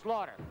 Yeah.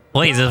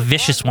 Boy, he's a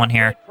vicious one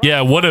here.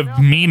 Yeah, what a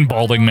mean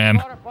balding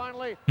man.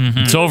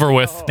 It's over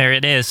with. There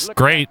it is.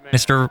 Great.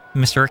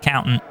 Mr.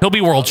 Accountant. He'll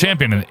be world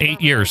champion in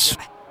 8 years.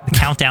 The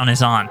countdown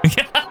is on.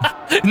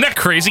 Isn't that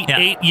crazy? Yeah.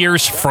 8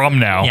 years from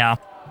now. Yeah.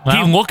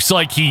 Well, He looks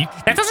like he...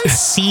 that doesn't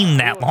seem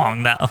that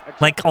long though.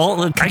 Like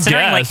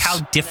considering like guess. how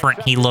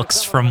different he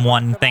looks from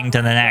one thing to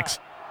the next.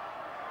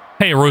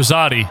 Hey,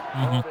 Rosati.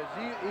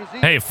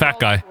 Hey, fat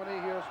guy.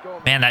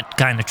 Man, that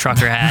guy in the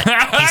trucker hat,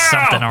 he's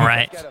something, all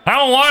right. I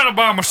don't lie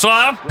about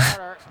myself.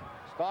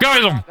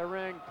 Guys,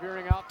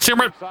 see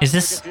him. Is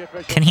this?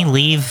 Can he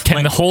leave?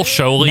 Can the whole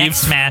show leave?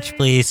 Next match,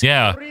 please.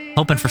 Yeah.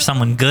 Hoping for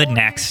someone good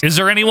next. Is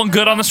there anyone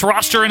good on this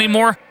roster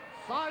anymore?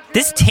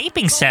 This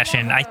taping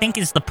session, I think,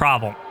 is the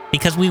problem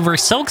because we were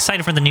so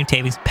excited for the new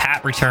tapings.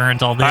 Pat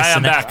returns, all this. I am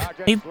and then back.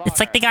 It's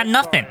like they got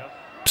nothing.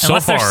 So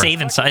Unless far. they're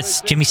saving. So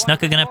is Jimmy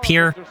Snuka gonna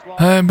appear?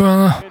 Hey,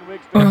 brother.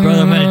 Brother,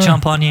 I'm gonna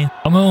jump on you.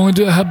 I'm gonna only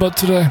do a headbutt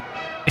today.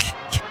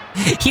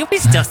 He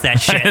always does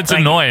that shit. It's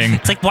Like, annoying.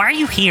 It's like, why are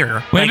you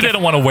here? Maybe Like, they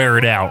don't want to wear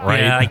it out,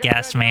 right? Yeah, I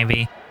guess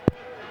maybe.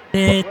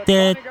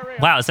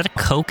 Wow, is that a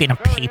Coke in a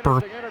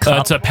paper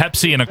cup? It's a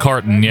Pepsi in a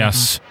carton,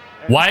 yes.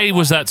 Why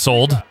was that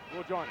sold?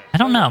 I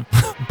don't know.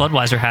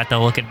 Budweiser hat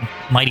though, looking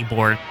mighty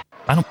bored.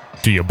 I don't.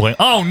 Do you blame?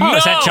 Oh, no!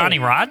 Is that Johnny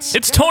Rods?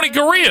 It's Tony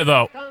Garea,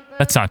 though.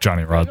 That's not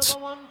Johnny Rods.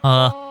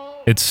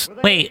 It's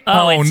Wait.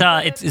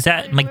 Is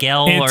that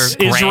Miguel It's or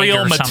Greg Israel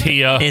or something?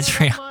 Mattia.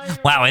 Israel.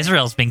 Wow,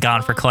 Israel's been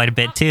gone for quite a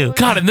bit too.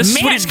 God, and this is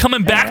what Man. he's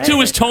coming back to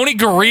is Tony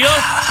Garea?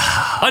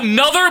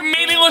 Another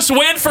meaningless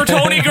win for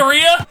Tony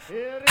Garea?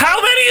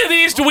 How many of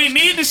these do we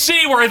need to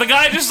see where the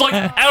guy just like,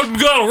 I'm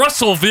gonna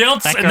wrestle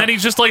Vince, and then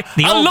he's just like,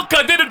 look,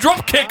 I did a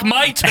drop kick,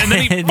 mate, and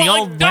then he the old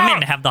falling down.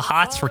 women have the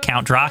hots for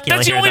Count Dracula.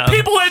 That's the here, only though.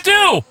 people that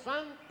do.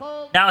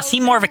 Now, is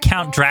he more of a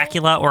Count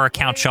Dracula or a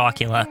Count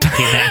Chocula? Do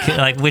you think?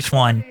 Like, which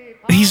one?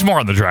 He's more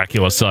on the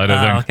Dracula side,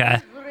 I think.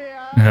 Okay.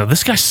 No,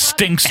 this guy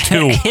stinks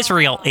too.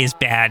 Israel is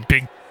bad.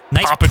 Big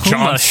Nice Papa Puma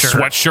John's shirt.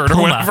 sweatshirt or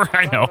Puma. whatever.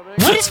 I know.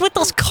 What is with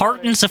those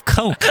cartons of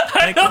Coke?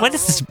 Like, what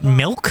is this,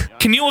 milk?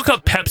 Can you look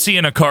up Pepsi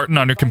in a carton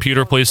on your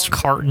computer, please?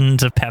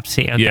 Cartons of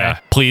Pepsi. Okay. Yeah,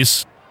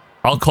 please.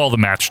 I'll call the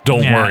match.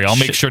 Don't Yeah, worry. I'll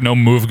make sure no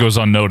move goes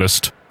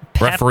unnoticed.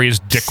 Referees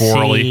Dick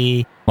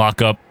Worley.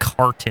 Lock up.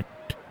 Carton.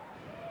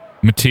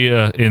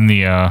 Mattia in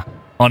the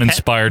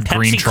uninspired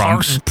green Pepsi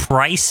trunks. carton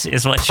price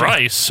is what she-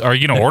 Price? Are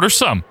you going to order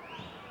some?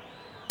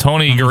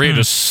 Tony Garea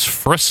just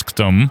frisked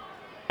him.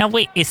 Now,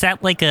 wait, is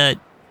that like a...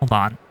 Hold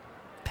on.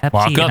 Pepsi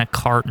Lock in up. a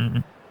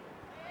carton.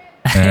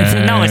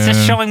 No, it's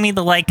just showing me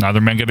the, like...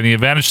 Neither men getting the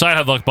advantage. Side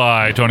headlock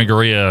by Tony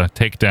Garea.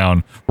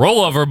 Takedown.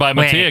 Rollover by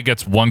Wait. Mattia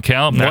gets 1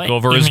 count. Back What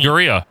over in is the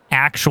Garea.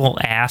 actual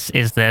ass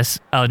is this?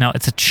 Oh, no,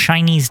 it's a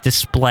Chinese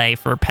display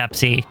for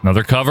Pepsi.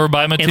 Another cover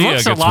by It Mattia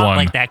looks gets a lot 1.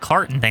 like that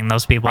carton thing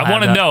those people I have.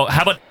 want to though. know,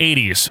 how about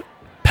 80s?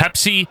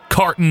 Pepsi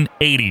carton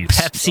 80s.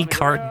 Pepsi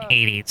carton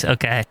 80s.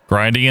 Okay.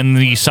 Grinding in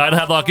the side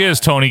headlock is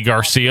Tony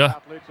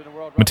Garcia.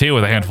 Mateo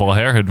with a handful of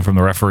hair hidden from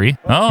the referee.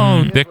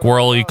 Oh, Dick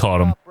Worley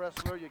caught him.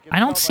 I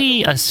don't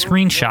see a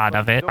screenshot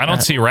of it. I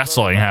don't see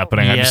wrestling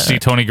happening. I just see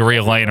Tony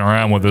Gurria laying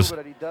around with his.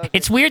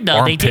 It's weird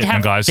though. They did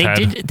have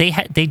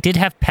they did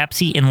have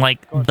Pepsi in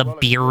like the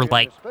beer,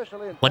 like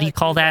what do you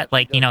call that?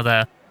 Like, you know,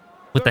 the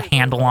with the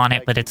handle on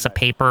it, but it's a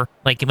paper,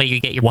 like where you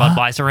get your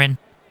Budweiser in,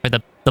 or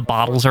the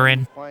bottles are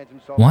in.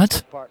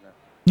 What?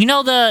 You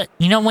know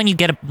when you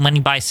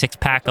buy a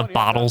 6-pack of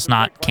bottles,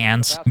 not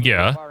cans.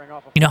 Yeah.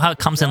 You know how it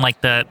comes in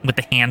like with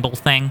the handle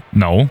thing?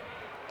 No.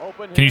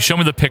 Can you show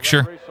me the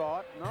picture?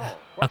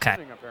 Okay.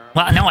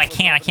 Well, no, I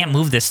can't. I can't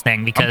move this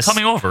thing because I'm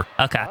coming over.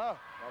 Okay.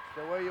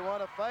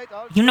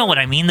 You know what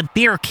I mean? The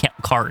beer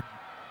cart.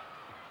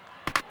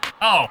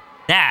 Oh,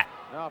 that.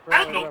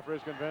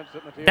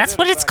 That's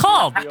what it's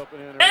called.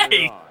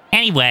 Hey.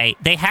 Anyway,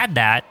 they had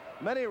that.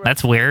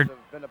 That's weird.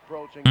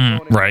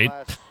 Right.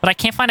 But I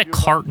can't find a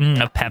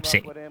carton of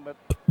Pepsi.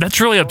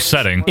 That's really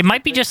upsetting. It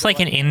might be just like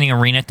an in the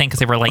arena thing because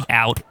they were like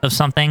out of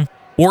something.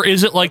 Or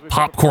is it like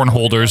popcorn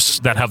holders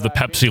that have the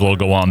Pepsi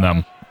logo on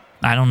them?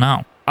 I don't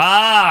know.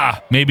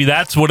 Ah, maybe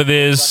that's what it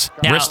is.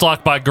 Now, Wrist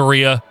lock by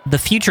Gurria. The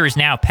future is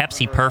now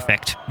Pepsi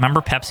Perfect. Remember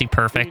Pepsi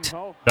Perfect?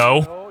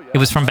 No. It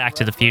was from Back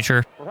to the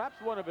Future.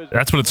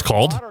 That's what it's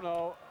called?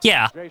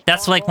 Yeah,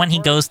 that's like when he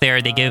goes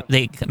there.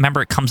 They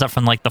remember it comes up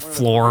from like the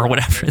floor or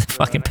whatever. The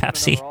fucking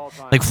Pepsi,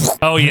 like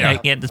oh yeah,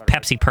 yeah, it's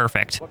Pepsi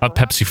Perfect. A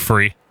Pepsi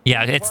Free.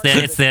 Yeah, it's the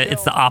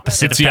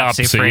opposite it's of the Pepsi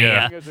opposite, Free.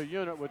 Yeah.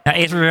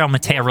 Israel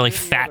Mateo really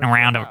fatting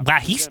around. Wow,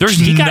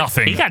 there's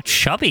nothing. He got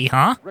chubby,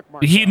 huh?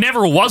 He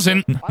never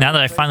wasn't. Now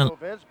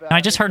that I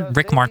just heard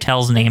Rick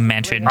Martel's name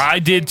mentioned. I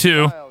did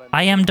too.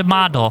 I am the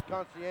model.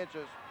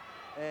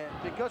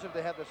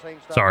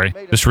 Sorry,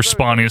 just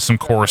responding to some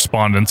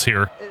correspondence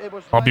here.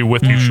 I'll be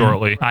with you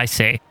shortly. I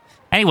see.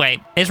 Anyway,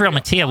 Israel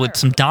Mateo with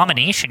some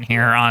domination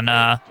here on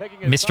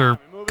Mr.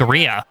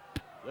 Gurria.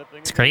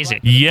 It's crazy.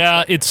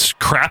 Yeah, it's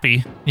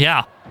crappy.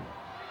 Yeah.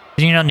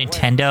 Did you know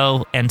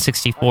Nintendo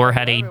N64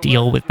 had a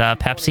deal with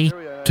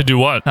Pepsi? To do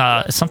what?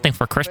 Something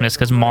for Christmas,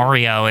 because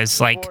Mario is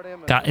holding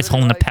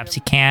the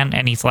Pepsi can,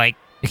 and he's like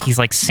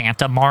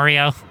Santa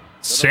Mario.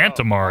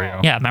 Santa Mario?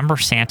 Yeah, remember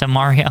Santa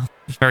Mario?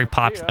 It's very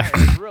popular.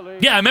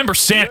 Yeah, I remember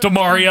Santa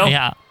Mario.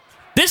 Yeah.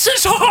 This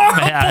is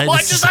horrible. Yeah,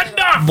 Just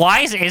enough. Why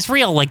is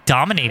Israel like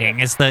dominating?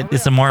 Is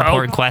the more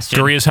important question.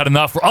 Gurria's had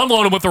enough.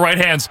 Unload him with the right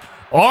hands.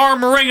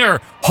 Arm ringer.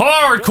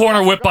 Hard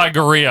corner whip by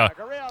Gurria.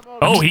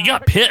 Oh, he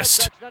got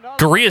pissed.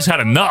 Gurria's had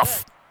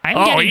enough.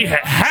 Wow.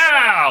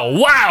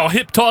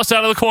 Hip toss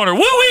out of the corner.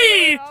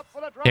 Woo-wee.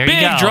 There Big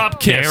you go. drop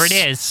kiss. There it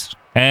is.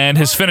 And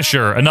his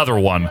finisher, another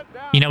one.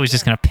 You know he's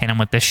just going to pin him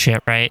with this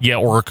shit, right? Yeah,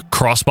 or a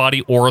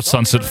crossbody or a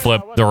sunset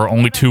flip. There are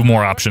only 2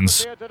 more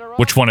options.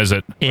 Which one is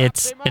it?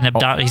 It's an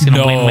abdominal. He's going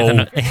to win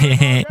with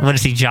an... What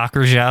is he, Jacques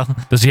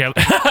Rougeau? Does he have...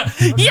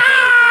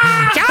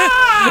 Yeah!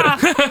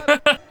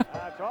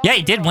 Yeah,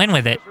 he did win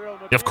with it.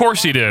 Of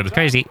course he did.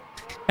 Crazy.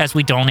 As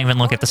we don't even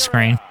look at the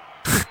screen.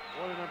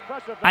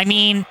 I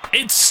mean...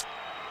 It's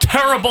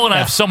terrible, and I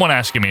have someone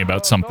asking me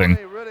about something.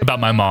 About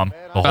my mom.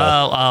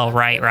 Oh,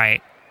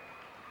 right.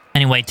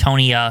 Anyway,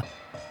 Tony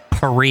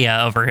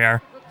Perea over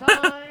here.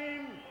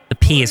 The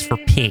P is for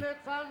pee.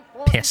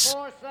 Piss.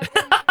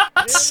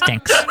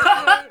 Stinks.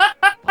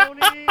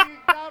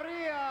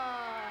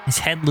 His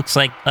head looks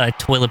like a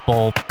toilet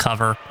bowl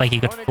cover. Like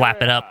you could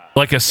flap it up.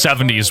 Like a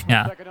 70s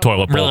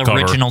toilet bowl Real cover.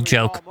 original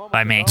joke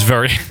by me. It's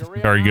very,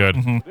 very good.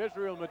 Mm-hmm.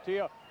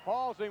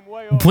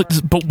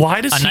 But why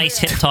does a nice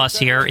hip toss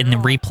here in the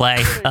replay?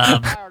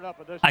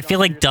 I feel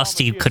like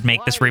Dusty could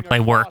make this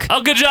replay work.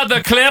 Oh, good job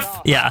there, Cliff.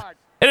 Yeah.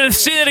 And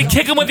see that and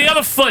kick him with the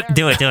other foot.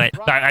 Do it.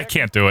 I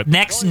can't do it.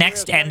 Next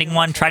ending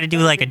one, try to do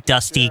like a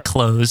Dusty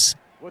close.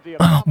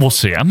 We'll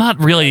see. I'm not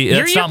really...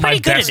 That's not my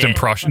best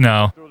impression.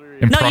 No,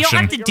 you don't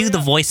have to do the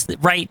voice,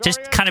 right?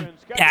 Just kind of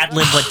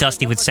ad-lib what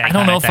Dusty would say. I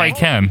don't know if I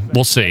can.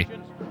 We'll see.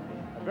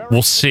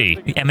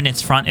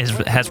 Eminence Front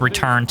has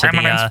returned to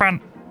Eminence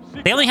Front.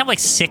 They only have like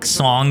 6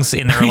 songs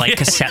in their like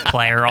cassette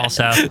player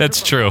also.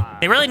 That's true.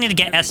 They really need to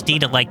get SD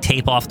to like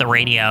tape off the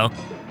radio.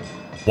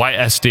 Why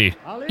SD?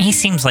 He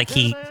seems like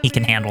he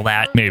can handle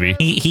that. Maybe.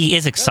 He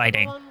is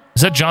exciting.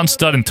 Is that John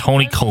Studd and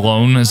Tony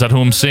Colon? Is that who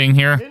I'm seeing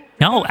here?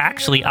 No,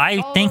 actually,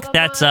 I think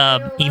that's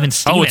Even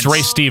Stevens. Oh, it's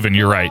Ray Steven.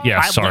 You're right.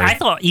 Yeah, sorry. I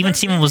thought Even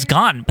Steven was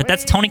gone, but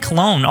that's Tony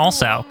Colon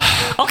also.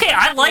 Okay,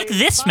 I like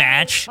this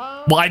match.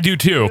 Well, I do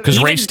too,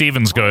 because Ray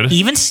Steven's good.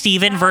 Even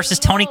Steven versus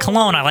Tony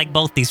Colon. I like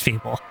both these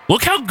people.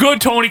 Look how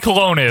good Tony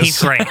Colon is.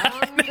 He's great.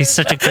 He's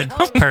such a good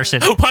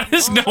person. Why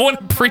does no one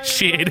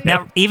appreciate him?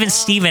 Now, Even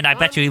Steven, I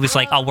bet you he was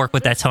like, I'll work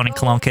with that Tony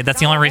Colon kid. That's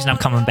the only reason I'm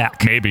coming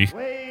back. Maybe.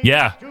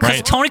 Yeah, right.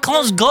 Because Tony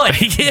Colon's good.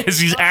 He is.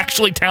 He's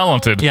actually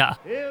talented. Yeah.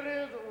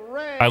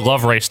 I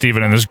love Ray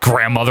Steven and his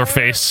grandmother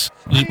face.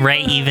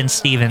 Ray Even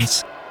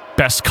Stevens.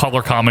 Best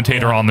color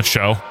commentator on the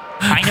show.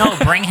 I know,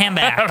 bring him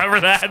back.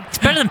 Remember that? It's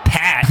better than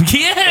Pat.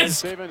 He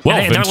is.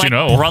 Well, they're like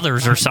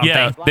brothers or something.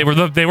 Yeah,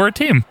 they were a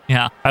team.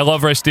 Yeah. I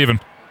love Ray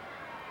Steven.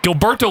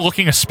 Gilberto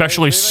looking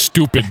especially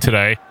stupid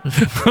today.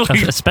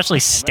 Especially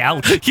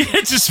stout. Yeah,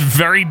 it's just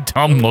very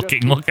dumb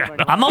looking. Look at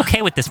him. I'm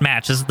okay with this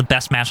match. This is the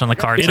best match on the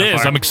card It so is.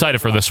 far. I'm excited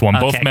for this one.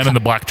 Both Okay, men in the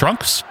black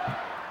trunks.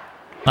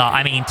 Well,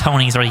 I mean,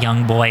 Tony's a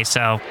young boy,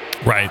 so...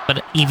 Right.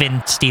 But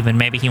even Steven,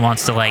 maybe he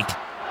wants to, like,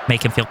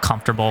 make him feel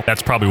comfortable.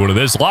 That's probably what it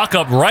is. Lock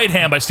up, right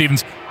hand by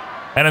Stevens.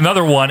 And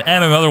another one,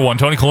 and another one.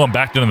 Tony Colon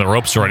backed into the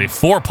ropes already.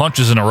 4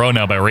 punches in a row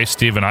now by Ray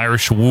Steven.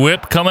 Irish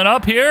whip coming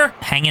up here.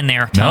 Hang in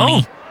there,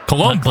 Tony. No.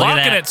 Colon Look at blocking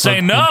that. it,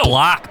 saying Look, no.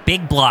 Block.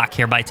 Big block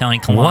here by Tony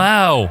Colon.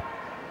 Wow.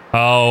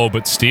 Oh,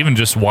 but Steven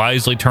just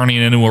wisely turning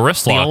it into a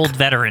wrist The lock. old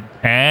veteran.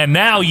 And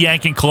now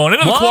yanking Colon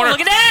into the Whoa, corner. look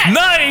at that.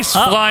 Nice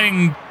Oh.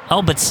 flying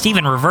Oh, but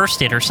Steven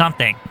reversed it or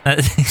something.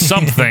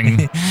 something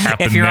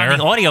happened If you're there. on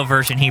the audio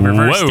version, he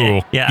reversed Whoa.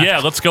 it. Yeah.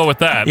 Let's go with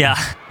that. Yeah.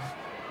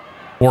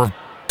 Or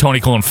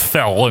Tony Colon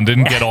fell and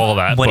didn't get all of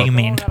that. What do but- you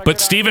mean?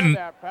 But Steven,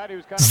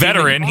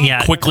 veteran,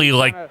 yeah. quickly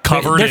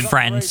covered. They're and-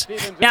 friends.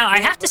 Now, I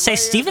have to say,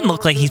 Steven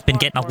looked like he's been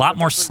getting a lot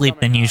more sleep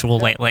than usual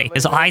lately.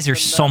 His eyes are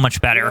so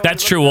much better.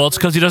 That's true. Well, it's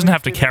because he doesn't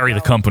have to carry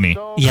the company.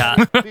 Yeah.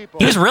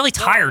 He was really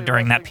tired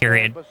during that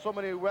period.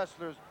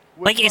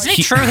 Like, isn't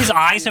it true his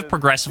eyes have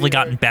progressively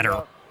gotten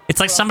better? It's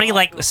like somebody,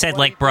 like, said,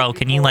 like, bro,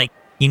 can you, like,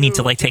 you need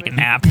to, like, take a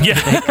nap. Yeah.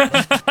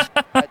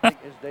 I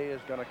think his day is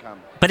gonna come.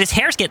 But his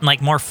hair's getting,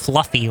 like, more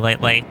fluffy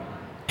lately.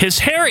 His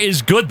hair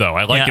is good, though.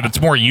 I like Yeah. it. It's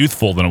more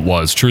youthful than it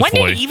was, When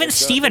truthfully. did even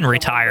Steven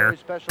retire?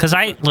 Because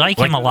I like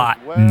him a lot.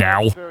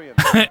 Now.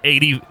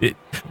 80.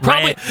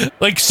 Probably,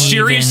 like,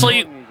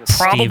 seriously,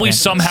 probably Stevens.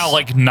 somehow,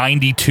 like,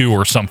 92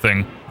 or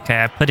something.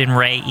 Okay, I put in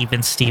Ray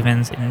Even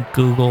Stevens in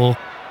Google.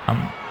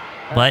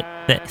 What?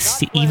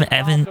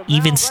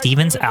 Even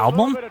Stevens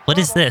album? What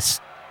is this?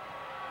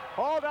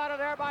 Hold out of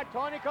there by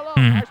Tony Colon.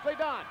 Hmm. Nicely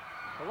done.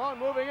 Colon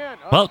moving in.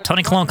 Well,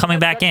 Tony Colon coming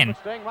back in.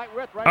 All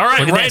right,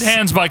 Look at right this.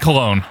 hands by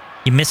Cologne.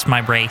 You missed my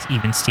Ray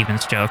Even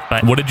Stevens joke,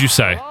 but What did you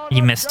say?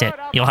 you missed it.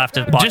 You'll have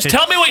to watch Just it.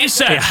 tell me what you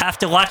said. You have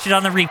to watch it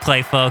on the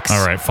replay, folks.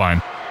 All right,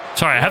 fine.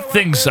 Sorry, I have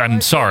things.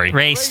 I'm sorry.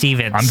 Ray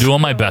Stevens. I'm doing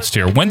my best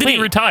here. When did he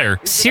Wait. retire?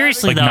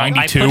 Seriously, Like though,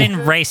 92? I put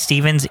in Ray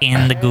Stevens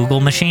in the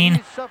Google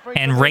machine,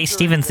 and Ray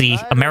Stevens, the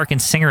American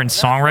singer and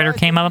songwriter,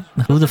 came up.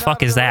 Who the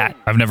fuck is that?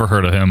 I've never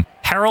heard of him.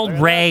 Harold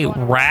Ray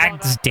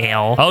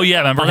Ragsdale. Oh, yeah,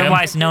 remember him?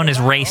 otherwise known as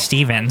Ray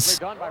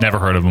Stevens. Never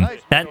heard of him.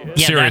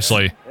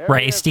 Seriously. That's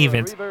Ray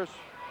Stevens.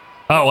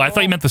 Oh, I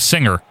thought you meant the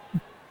singer.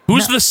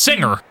 Who's the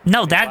singer?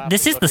 No,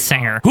 this is the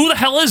singer. Who the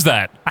hell is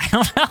that? I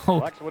don't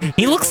know.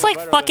 He looks like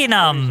fucking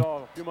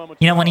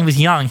you know, when he was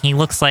young, he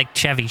looks like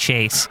Chevy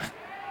Chase.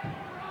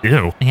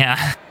 Ew.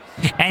 Yeah.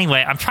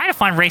 Anyway, I'm trying to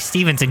find Ray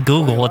Stevens in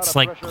Google. It's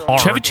like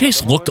hard. Chevy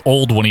Chase looked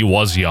old when he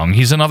was young.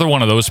 He's another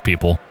one of those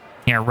people.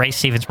 Here, Ray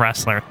Stevens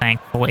wrestler,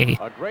 thankfully.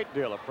 A great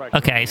deal of pressure.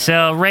 Okay,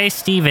 so Ray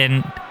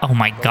Steven, oh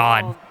my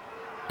god.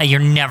 You're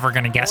never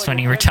going to guess when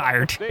he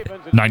retired.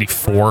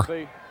 94.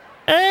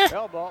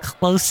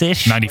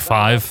 Close-ish.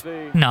 95.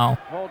 No,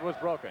 Hold was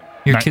broken.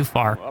 you're Ni- too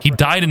far. He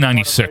died in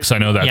 96. I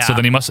know that. So Yeah.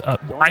 then he must.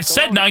 I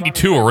said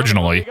 92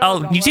 originally.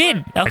 Oh, you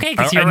did? Okay,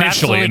 because you're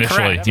Initially, absolutely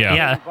correct. yeah.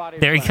 Yeah,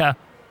 there you go.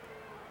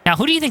 Now,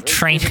 who do you think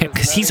trained him?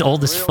 Because he's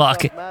old as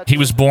fuck. He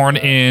was born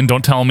in.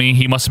 Don't tell me.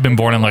 He must have been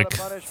born in like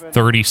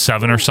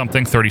 37 or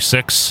something.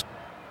 36.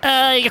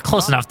 You're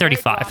close enough.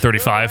 35.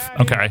 35.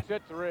 Okay.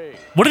 Hit 3.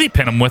 What did he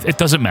pin him with? It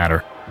doesn't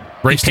matter.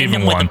 Ray Pinned Steven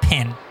him with won. a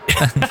pin.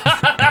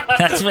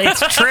 That's what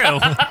it's true.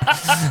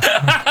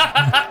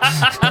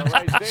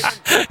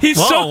 He's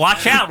Whoa, so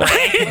watch out,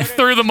 Ray. he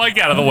threw the mic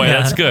out of the way.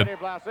 Yeah. That's good.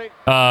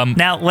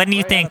 Now, when do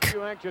you think?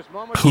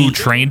 Who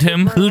trained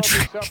him? Who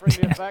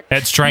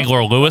Ed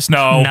Strangler Lewis?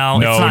 No. No,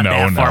 it's not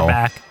that far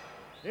back.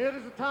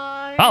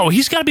 Oh,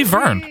 he's got to be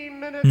Vern.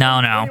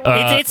 No.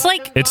 It's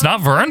like It's not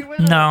Vern?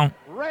 no.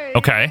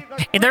 Okay.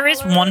 There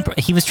is one.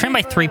 He was trained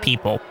by 3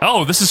 people.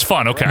 Oh, this is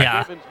fun. Okay.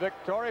 Yeah.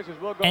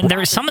 And there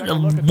is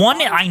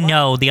one I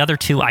know, the other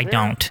 2 I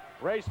don't.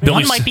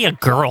 Billy One might be a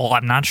girl.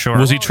 I'm not sure.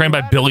 Was he trained by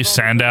Billy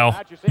Sandow?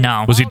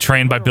 No. Was he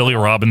trained by Billy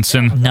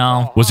Robinson?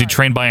 No. Was he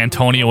trained by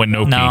Antonio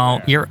Inoki?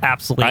 No, you're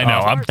absolutely. I know.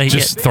 off. I'm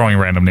just throwing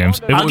random names.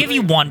 I'll give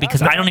you one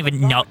because I don't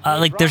even know.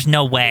 Like, there's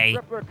no way.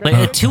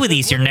 But 2 of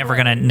these you're never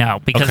gonna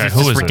know because Okay, it's who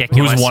just is it?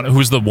 ridiculous.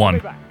 Who's the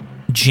one?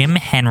 Jim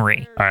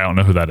Henry. I don't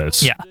know who that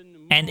is. Yeah.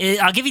 And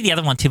I'll give you the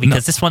other one too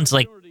because this one's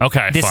like.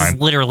 Okay, This fine. is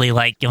literally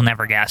like you'll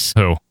never guess.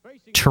 Who?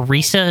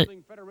 Teresa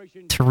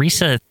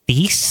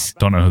Thies.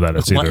 Don't know who that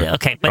is What- either.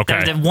 okay, but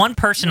Okay. there's one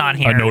person on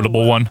here. A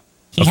notable one?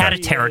 He Okay. had a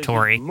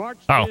territory. Oh,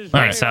 all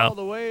right. So- All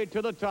the way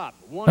to the top.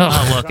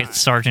 Oh, look, it's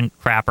Sergeant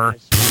Crapper.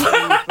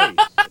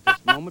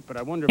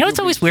 You know what's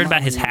always weird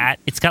about his hat?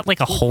 It's got like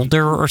a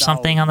holder or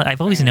something on it.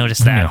 I've always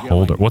noticed Yeah, that.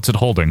 hold it. What's it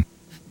holding?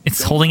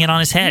 It's holding it on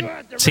his head.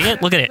 See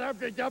it? Look at it.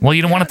 Well,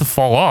 you don't want it to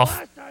fall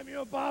off.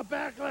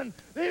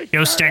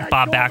 Yo, Stank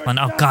Bob Backlund.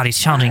 Oh, God, he's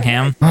challenging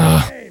him.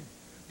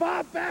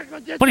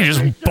 What, he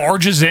just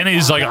barges in and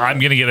he's like, I'm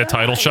going to get a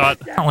title shot?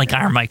 Not like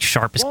Iron Mike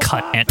Sharp is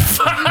cutting it.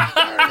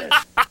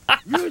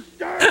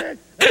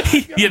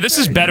 Yeah, this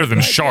is better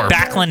than Sharp.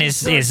 Backlund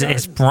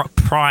is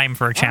prime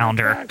for a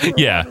challenger.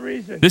 Yeah,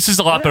 this is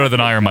a lot better than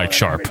Iron Mike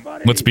Sharp.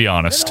 Let's be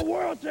honest.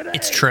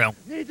 It's true.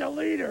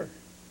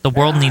 The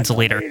world needs a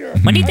leader.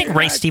 When do you think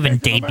Ray Stephen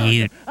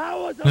debuted?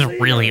 He was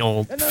really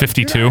old.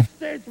 52.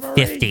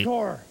 50.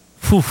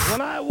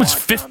 Was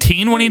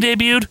 15 when he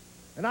debuted?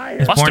 He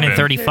was born in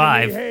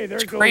 35.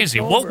 It's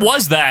crazy. What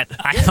was that?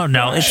 I don't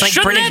know. It's like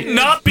Shouldn't British. it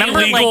not be remember,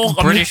 legal? like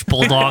British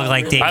Bulldog,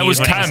 like debuted. I was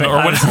when he 10 like, or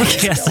whatever.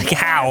 It's like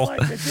how?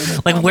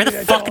 Like where the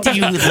fuck do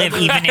you live,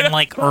 even in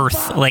like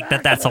Earth, like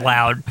that's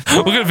allowed?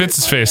 Look at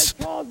Vince's face.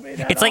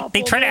 It's like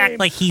they try to act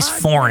like he's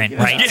foreign,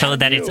 right? So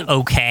that it's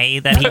okay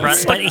that he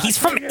runs, but he's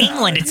from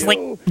England. It's like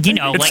It's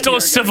like still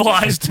a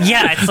civilized.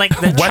 yeah, it's like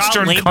the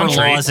Western child labor country.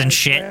 laws and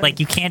shit. Like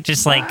you can't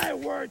just like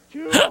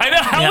I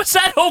know. How is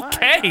that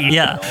okay?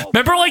 Yeah.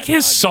 Remember, like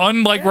his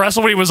son, like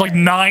wrestled when he was like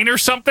 9 or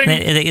something.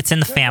 it's in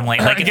the family.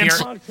 Like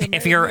Against-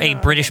 if you're a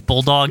British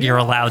Bulldog, you're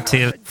allowed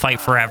to fight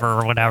forever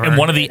or whatever. And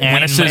one of the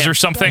anuses or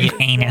something?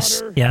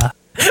 Anus, yeah.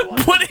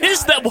 What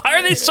is that? Why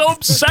are they so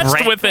obsessed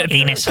Brett with it?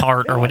 Anus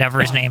Hart or whatever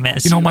his name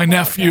is. You know, my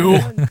nephew,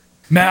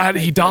 Matt,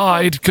 he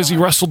died because he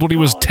wrestled when he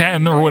was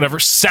 10 or whatever.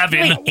 7.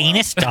 Wait,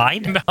 Anus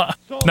died?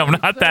 No,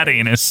 not that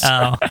anus.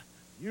 Oh,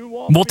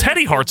 Well,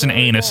 Teddy Hart's an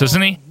anus,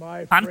 isn't he?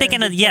 I'm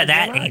thinking of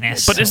that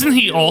Anus. But isn't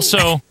he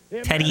also...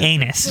 Teddy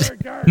Anus.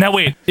 Now,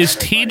 wait, is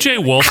TJ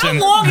How Wilson...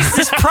 long is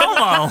this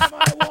promo?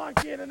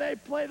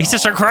 He's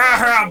just like,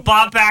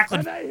 Bob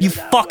Backlund, you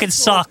fucking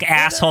suck,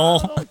 asshole.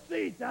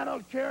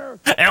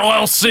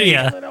 LLC.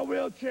 Yeah. In a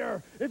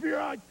wheelchair, if you're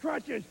on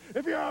crutches,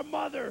 if you're a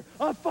mother,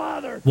 a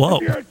father, Whoa.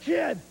 if you're a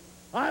kid,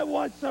 I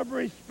want some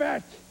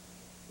respect.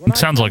 It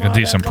sounds like a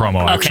decent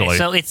promo, actually. Okay,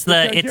 so it's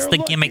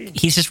the gimmick.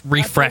 He's just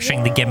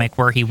refreshing the gimmick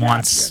where he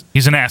wants.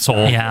 He's an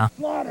asshole. Yeah.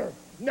 Slaughter,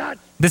 not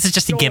This is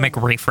just a gimmick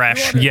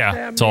refresh. Yeah,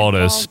 that's all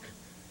it is.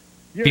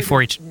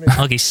 Before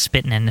look, he's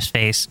spitting in his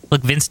face.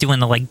 Look, Vince doing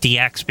the like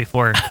DX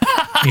before.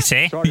 You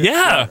see?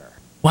 Yeah.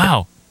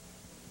 Wow.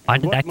 Why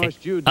did that get?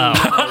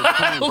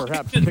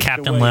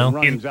 Captain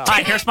Lou.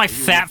 Hi, here's my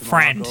fat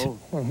friend.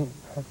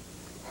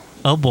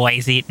 Oh boy,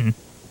 he's eating.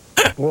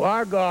 Well,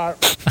 I got.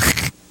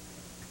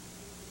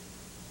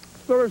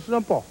 It's very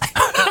simple.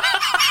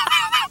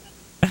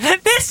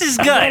 This is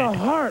I got a good.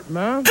 heart,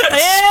 man.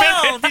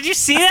 Ew, did you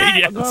see that?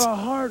 Yes. I got a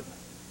heart.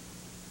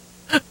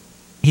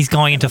 He's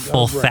going into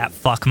full fat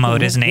fuck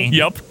mode, isn't he?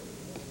 Yep.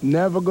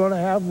 Never gonna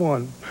have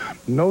one.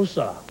 No,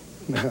 sir.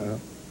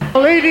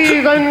 Ladies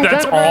and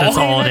That's all? That's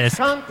all it is.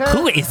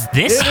 Who is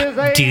this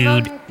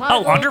dude?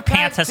 Oh,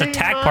 Underpants has a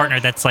tag partner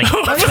that's like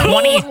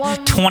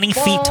 20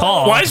 feet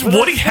tall. Why is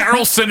Woody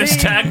Harrelson his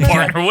tag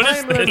partner? What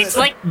is this? It's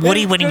like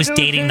Woody when he was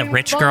dating the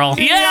rich girl.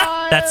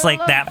 Yeah. That's like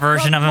that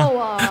version of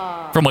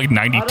him. From like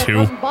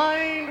 92.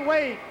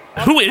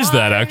 Who is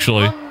that,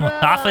 actually?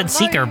 Alpha and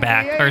Seeker are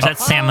back. Or is that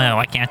Samu?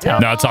 I can't tell.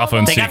 No, it's Alpha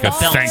and They got Sika, the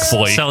belts,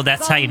 thankfully. so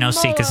that's how you know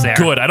Sika's there.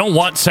 Good. I don't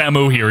want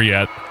Samu here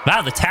yet.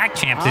 Wow, the tag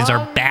champions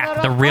are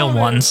back. The real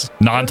ones.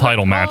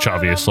 Non-title match,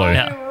 obviously.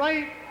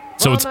 Yeah.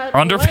 So it's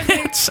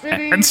Underpants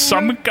and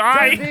some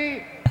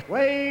guy.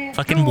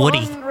 Fucking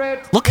Woody.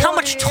 Look how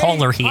much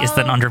taller he is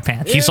than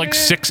Underpants. He's like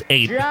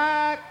 6'8".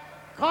 Jack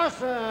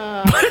Carson.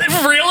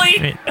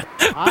 Really?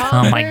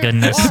 Oh my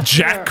goodness.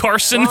 Jack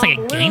Carson? It's like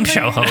a game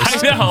show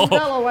host. I know.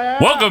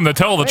 Welcome to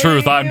Tell the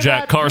Truth. I'm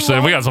Jack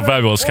Carson. We got some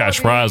fabulous cash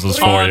prizes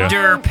for you.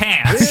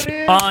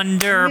 Underpants.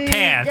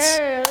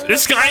 Underpants.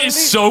 This guy is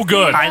so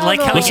good. I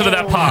like how Listen to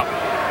that pop.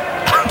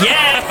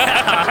 Yeah.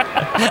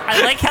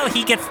 I like how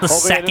he gets the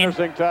second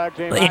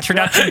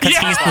introduction because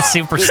he's the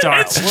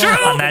superstar It's true.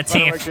 on that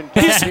team.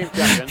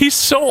 He's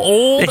so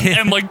old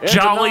and like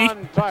jolly.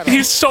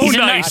 He's so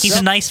nice. He's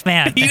a nice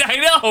man.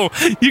 I know.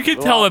 You can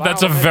tell that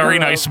that's a very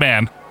nice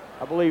man.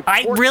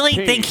 I really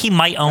think he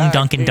might own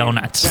Dunkin'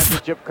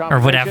 Donuts or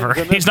whatever.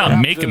 He's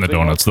not making the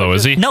donuts, though,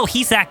 is he? No,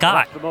 he's that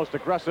guy.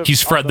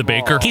 He's Fred the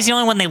Baker. He's the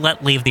only one they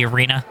let leave the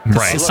arena. 'Cause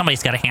Right.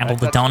 Somebody's got to handle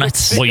the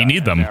donuts. Well, you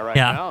need them.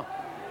 Yeah.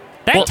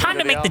 That time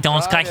to make the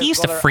donuts guy, he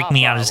used to freak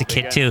me out as a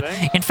kid, too.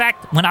 In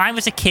fact, when I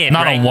was a kid...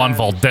 Not right, on Juan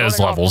Valdez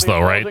levels,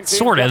 though, right?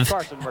 Sort of.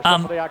 When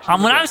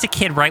I was a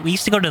kid, right, we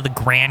used to go to the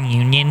Grand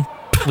Union,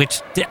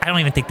 which I don't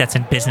even think that's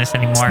in business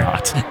anymore.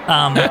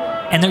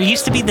 And there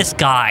used to be this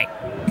guy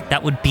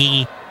that would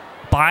be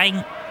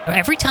buying...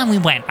 Every time we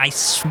went, I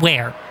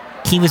swear,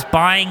 he was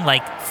buying,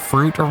 like,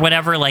 fruit or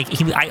whatever. Like,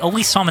 I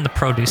always saw him in the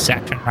produce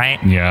section,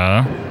 right?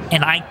 Yeah.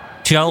 And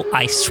Joe,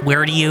 I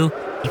swear to you,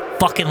 he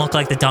fucking looked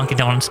like the Dunkin'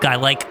 Donuts guy.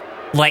 Like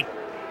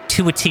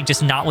to a T,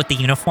 just not with the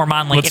uniform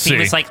on. Like, Let's if he see.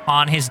 was, like,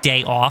 on his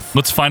day off.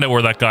 Let's find out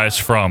where that guy's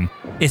from.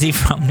 Is he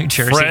from New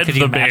Jersey? Fred Could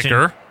you the imagine?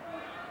 Baker.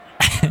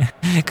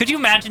 Could you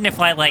imagine if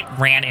I, like,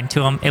 ran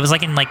into him? It was,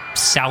 like, in, like,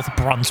 South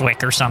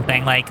Brunswick or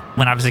something, like,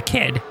 when I was a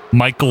kid.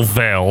 Michael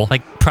Vale.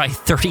 Like, probably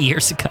 30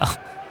 years ago.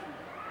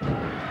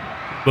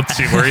 Let's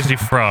see, where is he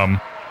from?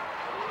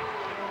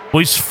 Well,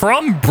 he's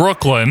from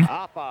Brooklyn.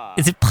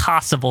 Is it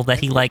possible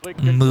that he,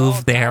 like,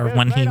 moved there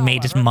when he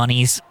made his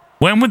monies?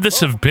 When would this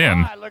have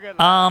been?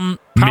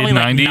 Probably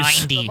like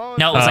Mid-90s? 90.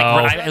 No,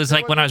 it was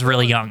like when I was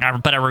really young.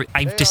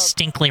 I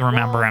distinctly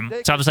remember him.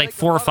 So I was like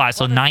 4 or 5,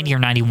 so 90 or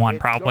 91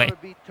 probably.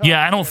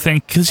 Yeah, I don't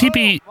think, because he'd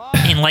be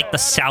In like the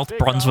South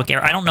Brunswick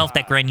area. I don't know if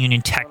that Grand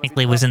Union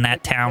technically was in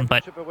that town,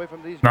 but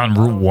on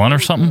Route 1 or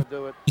something.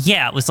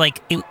 yeah, it was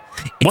like...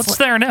 What's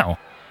there now?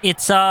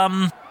 It's,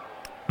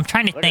 I'm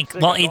trying to think.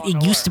 Well,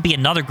 it used to be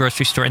another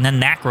grocery store, and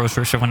then that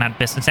grocery store went out of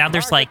business. Now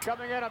there's like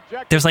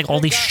all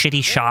these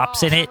shitty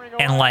shops in it,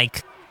 and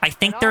like I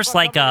think there's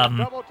like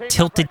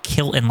Tilted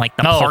Kilt in like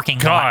the parking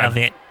lot of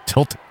it.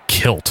 Tilted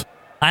Kilt.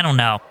 I don't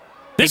know.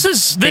 This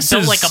is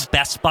built like a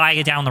Best Buy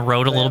down the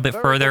road a little bit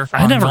further.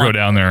 I never go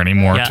down there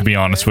anymore, to be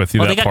honest with you.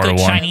 Well, that they got part good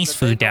of one. Chinese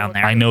food down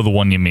there. I know the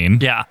one you mean.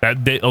 Yeah.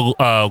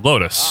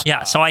 Lotus.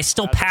 Yeah, so I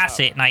still pass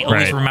it, and I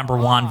always remember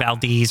Juan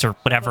Valdez or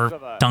whatever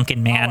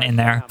Dunkin' Man in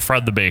there.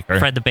 Fred the Baker.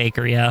 Fred the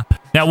Baker, yeah.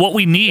 Now, what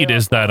we need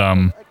is that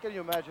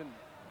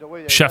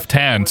Chef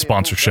Tan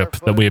sponsorship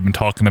that we had been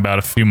talking about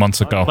a few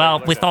months ago.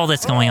 Well, with all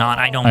that's going on,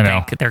 I don't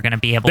think they're going to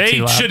be able to...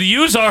 They should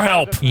use our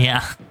help.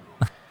 Yeah.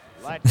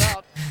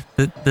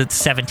 the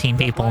 17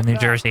 people in New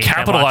Jersey.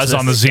 Capitalize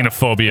on the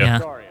xenophobia.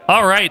 Yeah.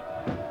 All right.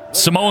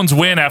 Samoans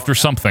win after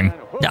something.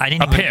 I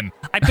didn't pin.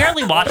 I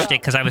barely watched it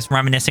because I was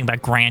reminiscing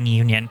about Grand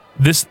Union.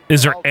 Is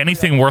there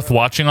anything worth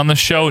watching on this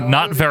show?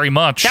 Not very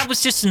much. That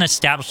was just an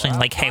establishing,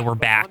 like, hey, we're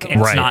back.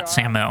 It's not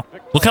Samu.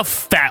 Look how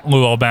fat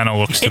Lou Albano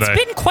looks today.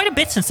 It's been quite a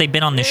bit since they've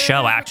been on this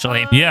show,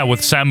 actually. Yeah,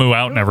 with Samu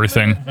out and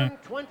everything.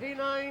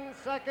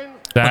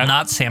 But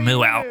not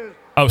Samu out.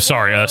 Oh,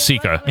 sorry,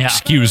 Sika. Yeah.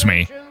 Excuse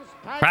me.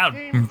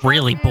 Crowd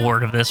really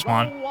bored of this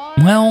one.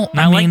 Well,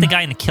 I like the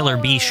guy in the Killer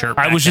Bee shirt.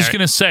 I was just going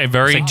to say, It's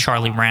like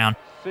Charlie Brown.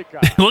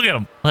 Look at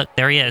him. Look,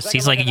 there he is.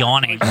 He's like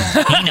yawning.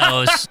 He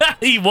knows.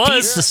 He was.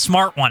 He's the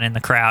smart one in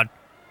the crowd.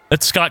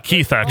 That's Scott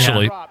Keith,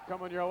 actually. Well,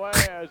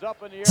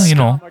 you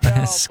know.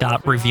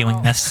 Scott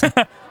reviewing this.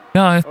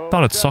 Yeah, I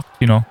thought it sucked,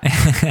 you know.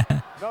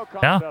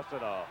 Yeah.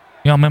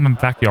 Yeah, I'm in my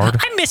backyard.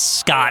 I miss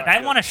Scott.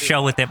 I want to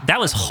show with him. That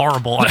was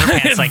horrible.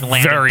 Underpants like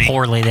landed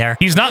poorly there.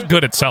 He's not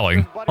good at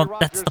selling. Well,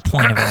 that's the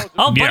point of it.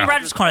 Oh, Buddy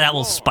Rogers Corner, that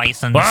will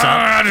spice and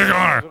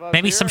stuff.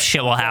 Maybe some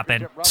shit will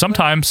happen.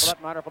 Sometimes.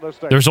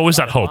 There's always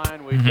that hope.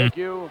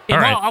 Mm-hmm. All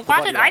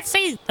right. I'd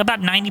say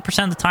about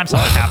 90% of the time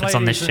something happens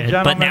on this shit.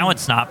 But now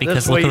it's not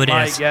because look who it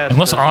is.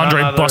 Unless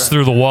Andre busts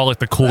through the wall like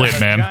the Kool-Aid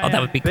Man. Oh,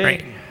 that would be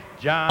great.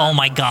 Oh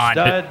my God.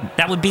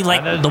 That would be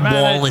like the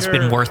wall has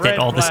been worth it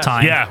all this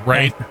time. Yeah,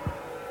 right.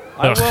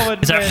 I will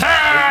admit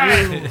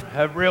that you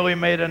have really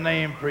made a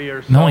name for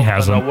yourself. No, he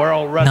hasn't. The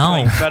World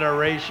Wrestling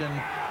Federation.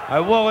 I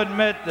will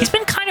admit that he's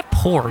been kind of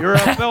poor. Your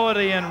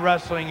ability in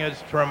wrestling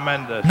is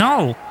tremendous.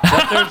 No.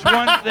 But there's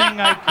one thing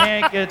I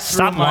can't get through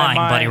Stop my lying,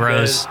 mind Buddy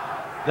Rose. is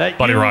that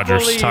Buddy you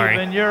Rogers. believe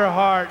Sorry. in your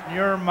heart and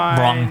your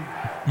mind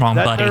Wrong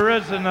that Buddy. there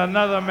isn't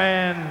another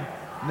man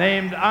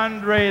named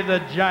Andre the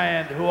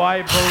Giant who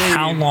I believe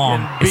How long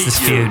can is this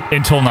beat feud? you.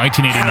 Until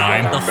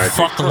 1989. The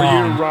fuck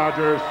long?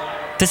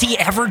 Does he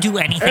ever do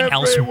anything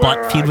else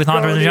but feud with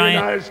Andre the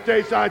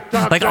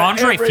Giant? Like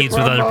Andre feuds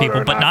with other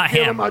people, but not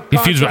him. He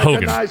feuds with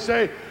Hogan.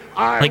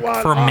 Like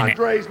for a minute.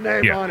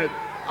 Yeah.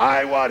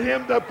 I want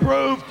him to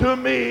prove to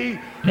me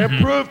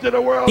and prove to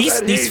the world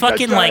that These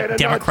fucking like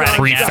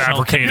Democratic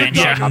National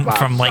Convention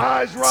from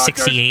like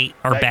 '68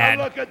 are bad.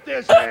 Look at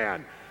this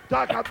man.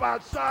 Talk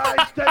about size.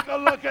 Take a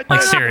look at Like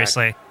this.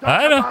 seriously.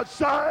 I know.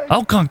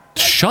 Oh, God,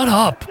 shut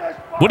up.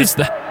 What is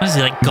that? What is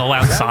he like? Go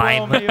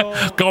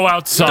outside. Go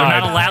outside.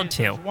 They're not allowed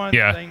to.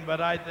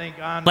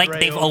 Yeah. Like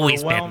they've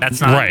always been.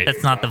 That's not. Right.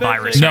 That's not the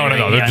virus. No.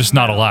 They're just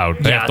not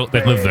allowed.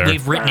 They live there.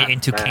 We've written it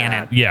into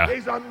canon. Yeah.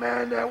 He's a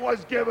man that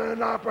was given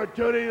an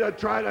opportunity to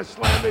try to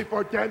slam me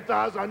for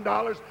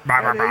 $10,000,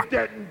 and he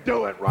didn't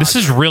do it right. This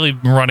is really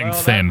running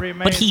thin.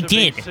 But he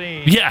did.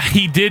 Yeah,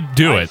 he did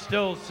do it.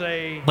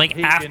 Like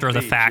after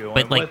the fact,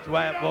 but like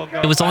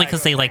it was only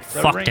because they like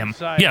fucked him.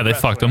 Yeah, they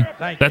fucked him.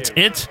 That's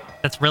it.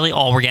 That's really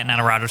all we're getting out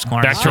of Rogers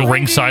Corner. Back to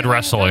ringside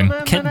wrestling.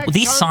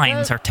 These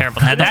signs are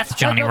terrible. Now that's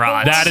Johnny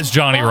Rods. That is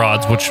Johnny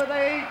Rods, which,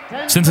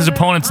 since his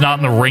opponent's not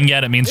in the ring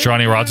yet, it means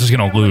Johnny Rods is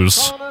going to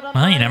lose.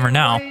 Well, you never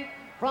know.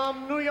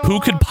 Who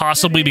could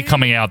possibly be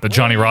coming out that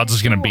Johnny Rods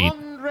is going to beat?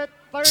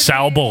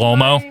 Sal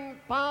Balomo?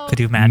 Could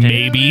you imagine?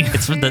 Maybe.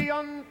 It's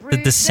the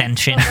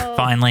dissension,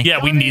 finally.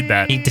 Yeah, we need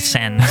that. He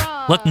descends.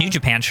 Look, New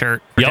Japan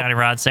shirt for Johnny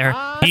Rods there.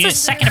 That's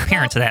his second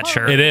appearance of that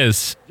shirt. It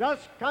is.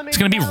 It's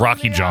going to be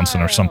Rocky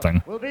Johnson or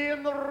something.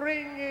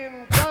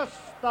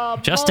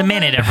 Just a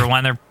minute,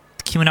 everyone. They're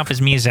queuing up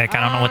his music. I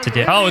don't know what to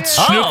do. Oh, it's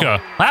Snuka.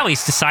 Oh, wow,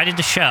 he's decided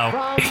to show.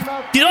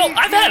 You know,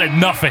 I've had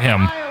enough of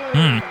him.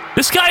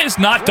 This guy has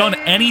not done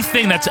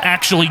anything that's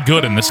actually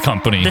good in this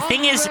company. The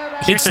thing is,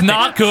 it's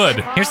not good.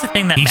 Here's the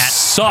thing that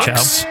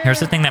sucks. Joe, here's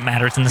the thing that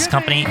matters in this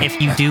company.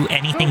 If you do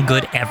anything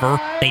good ever,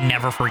 they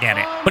never forget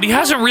it. But he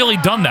hasn't really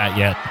done that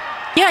yet.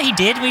 Yeah, he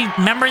did. We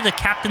remember the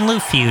Captain Lou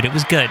feud. It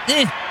was good.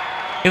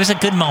 It was a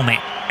good moment.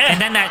 And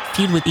then that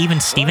feud with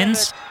Even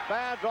Stevens,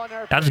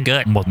 that was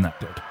good. Wasn't that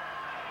good?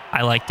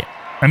 I liked it.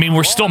 I mean,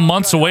 we're still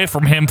months away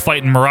from him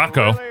fighting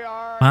Morocco.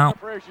 Well,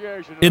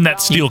 in that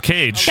steel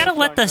cage. you gotta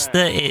let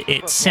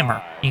it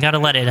simmer. You gotta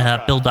let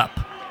it build up.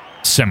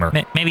 Simmer.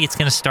 Maybe it's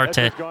gonna start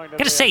to. I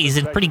gotta say, he's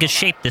in pretty good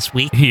shape this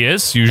week. He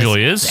is,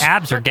 usually His is.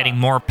 abs are getting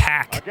more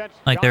pack.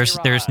 Like there's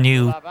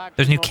new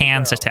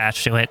cans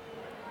attached to it.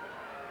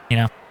 You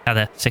know how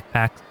the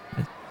 6-pack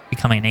is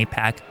becoming an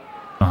 8-pack.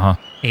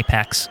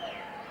 Apex.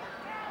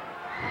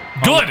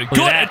 Good, Look at good.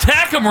 that.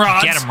 Attack him,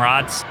 Rods. Get him,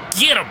 Rods.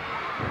 Get him.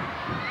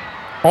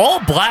 All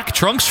black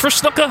trunks for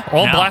Snuka?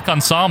 All No. black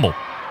ensemble.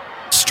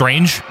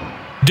 Strange.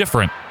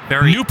 Different.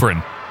 Very-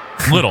 Nuprin.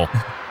 Little.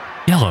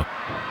 Yellow.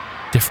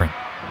 Different.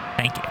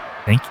 Thank you.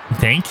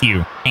 Thank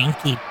you.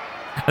 Thank you.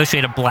 I wish we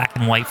had a black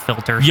and white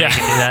filter so Yeah. I could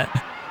do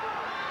that.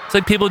 It's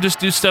like people just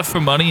do stuff for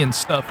money and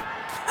stuff.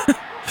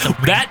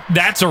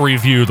 That's a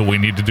review that we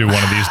need to do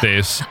one of these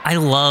days. I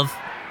love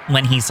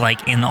when he's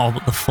like in all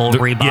the full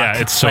Reebok. yeah,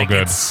 it's so like,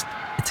 good.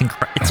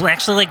 It's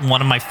actually like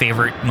one of my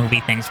favorite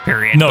movie things.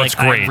 Period. No, like, it's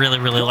great. I really,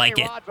 really like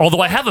it.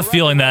 Although I have a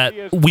feeling that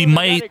we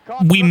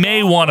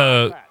may want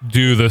to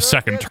do the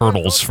second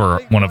Turtles for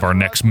one of our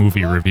next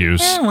movie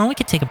reviews. Yeah, well, we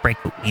could take a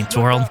break with Wayne's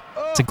World.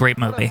 It's a great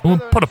movie. We'll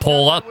put a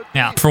poll up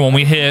Yeah. for when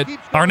we hit.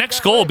 Our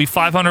next goal will be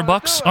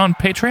 $500 on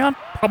Patreon,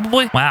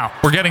 probably. Wow,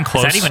 We're getting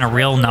close. Is that even a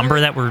real number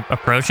that we're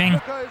approaching?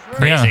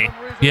 Crazy.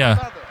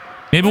 Yeah.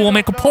 Maybe we'll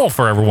make a poll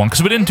for everyone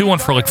because we didn't do one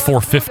for like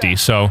 $450.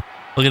 So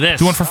Look at this.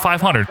 do one for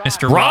 $500.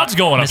 Mr. Rod's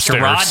going Mr.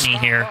 upstairs. Rodney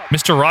here.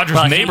 Mr. Rogers'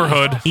 Well,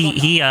 neighborhood.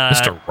 He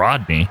Mr.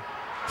 Rodney.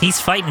 he's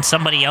fighting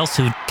somebody else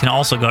who can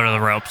also go to the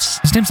ropes.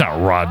 His name's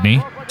not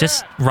Rodney.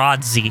 Just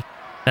Rodzy.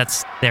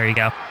 There you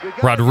go.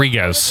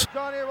 Rodriguez.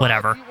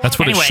 Whatever. That's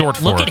what it's Anyway, short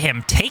for. Look at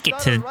him. Take it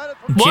to Well,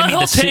 Jimmy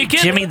he'll take it.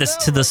 Jimmy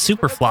to the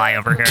Superfly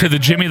over here. To the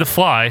Jimmy the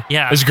Fly.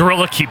 Yeah. As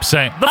Gorilla keeps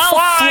saying. The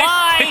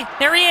Fly!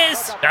 There he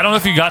is. I don't know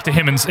if you got to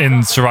him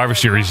in Survivor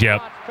Series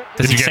yet.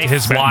 Does Did he you get say to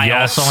his Fly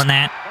yes. also in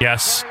that?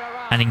 Yes.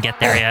 I didn't get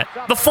there yet.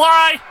 The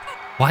Fly!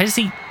 Why does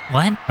he...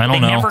 What? I don't they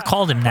know. never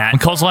called him that.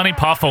 And calls Lenny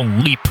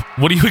Poffo Leap.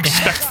 What do you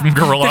expect from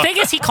Gorilla? The thing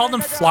is, he called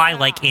him Fly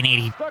like in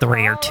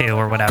 83 or 2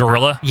 or whatever.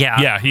 Gorilla? Yeah.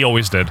 Yeah, he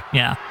always did.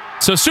 Yeah.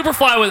 So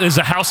Superfly is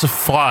a house of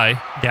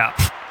fly. Yeah.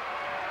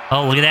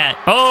 Oh, look at that.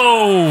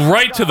 Oh,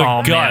 right to the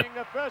Oh, gut.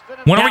 man.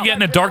 When are we Now-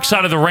 getting a dark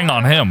side of the ring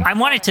on him? I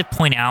wanted to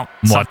point out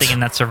What? something in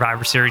that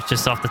Survivor Series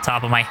just off the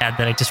top of my head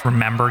that I just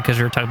remembered because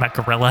we were talking about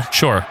Gorilla.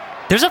 Sure.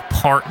 There's a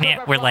part in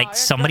it where like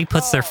somebody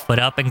puts their foot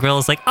up and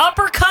Gorilla's like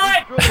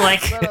uppercut,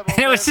 like, and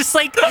it was just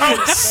like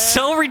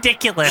so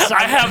ridiculous.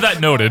 I have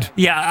that noted.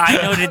 Yeah,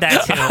 I noted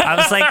that too. I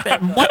was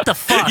like, what the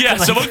fuck? Yeah,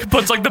 Like, someone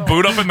puts like the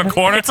boot up in the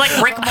corner. it's like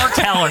Rick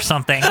Martel or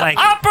something. Like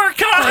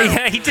uppercut!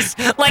 yeah, he just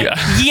like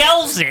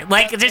yells it.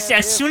 Like just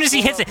as soon as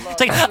he hits it, it's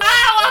like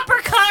oh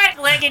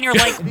uppercut! Like and you're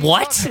like,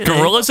 what?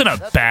 Gorilla's in a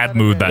bad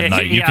mood that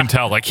night. You Yeah. can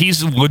tell. Like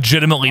he's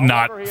legitimately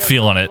not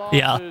feeling it.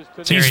 Yeah,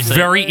 He's seriously.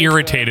 very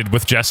irritated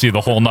with Jesse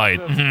the whole night.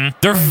 Mm-hmm.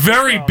 They're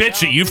very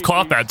bitchy. You've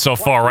caught that so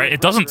far, right?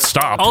 It doesn't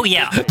stop. Oh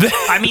yeah.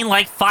 I mean,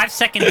 like 5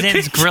 seconds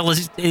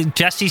in,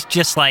 Jesse's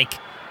just like,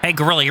 "Hey,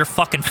 Gorilla, you're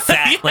fucking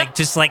fat." Yeah. Like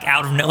just like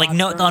out of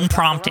no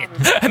unprompted.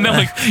 And then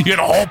like you get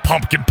a whole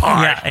pumpkin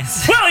pie. Yeah,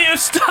 it's- Will you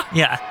stop?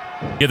 Yeah.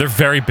 Yeah, they're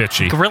very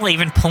bitchy. Gorilla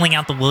even pulling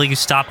out the "Will you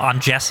stop" on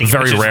Jesse.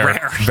 Very which is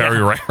rare. Very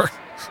Yeah. rare.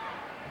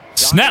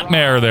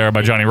 Snapmare there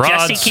by Johnny Rods.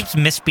 Jesse keeps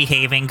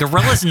misbehaving.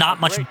 Gorilla's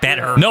not much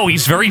better. No,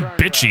 he's very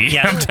bitchy.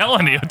 Yeah. I'm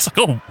telling you. It's like,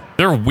 oh,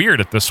 they're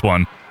weird at this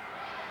one.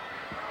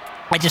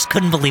 I just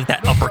couldn't believe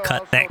that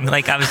uppercut thing.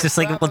 Like I was just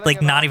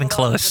like not even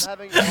close.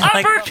 Like,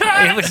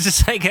 Uppercut! it was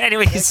just like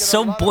anyway. He's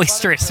so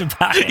boisterous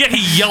about it. Yeah,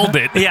 he yelled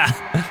it. Yeah.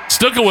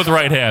 Stuka with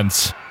right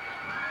hands.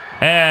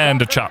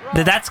 And a chop.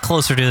 That's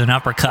closer to an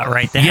uppercut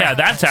right there. Yeah,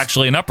 that's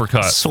actually an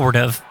uppercut. sort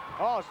of.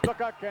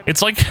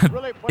 It's like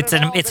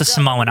It's a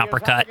Samoan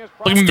uppercut.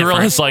 looking It's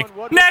gorilla different. is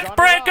like neck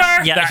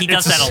breaker. Yeah, he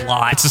does it's that a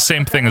lot. It's the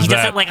same thing as He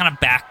does that. it like on a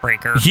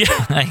backbreaker.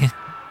 Yeah.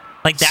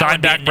 Like that Side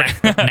would be a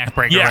backbreaker. neck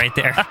breaker Yeah. right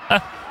there.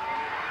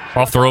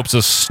 Off the ropes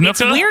is Snuka.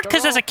 It's weird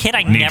because as a kid,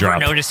 I Knee never drop.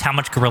 noticed how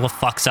much Gorilla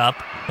fucks up.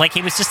 Like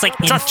he was just like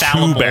not too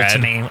infallible bad. to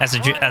me as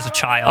a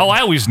child. Oh,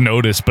 I always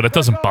notice, but it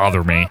doesn't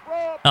bother me.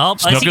 Oh,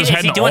 is he Snuka's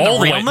heading doing all the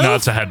the real way. move? No,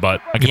 it's a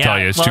headbutt. I can yeah, tell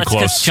you, it's well, too it's 'cause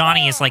close.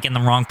 Johnny is like in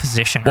the wrong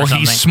position. Well, or something.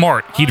 he's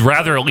smart. He'd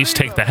rather at least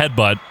take the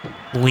headbutt,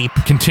 leap,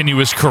 continue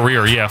his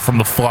career. Yeah, from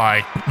the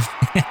fly.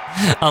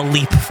 a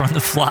leap from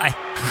the fly,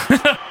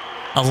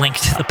 a link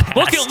to the past.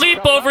 Look at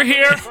Leap over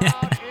here.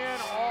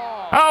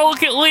 Oh,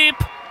 look at Leap.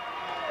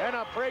 An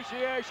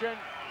appreciation.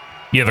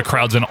 Yeah, the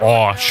crowd's in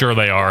awe. Sure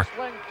they are.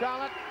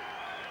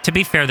 To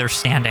be fair, they're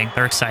standing.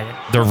 They're excited.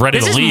 They're ready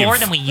This to is leave. more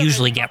than we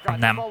usually get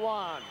from them.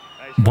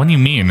 What do you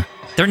mean?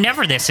 They're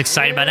never this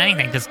excited about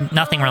anything because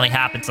nothing really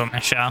happens on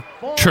this show.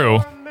 True.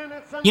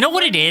 You know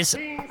what it is?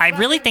 I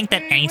really think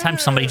that anytime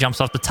somebody jumps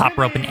off the top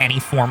rope in any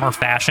form or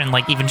fashion,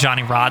 like even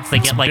Johnny Rods, they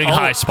It's get a like, big oh,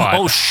 high spot.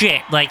 oh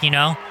shit, like, you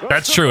know?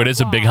 That's true. It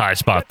is a big high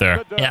spot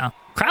there. Yeah.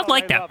 Crowd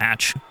liked that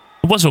match.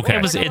 It was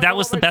okay. That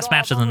was the best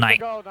match of the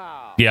night.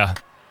 Yeah.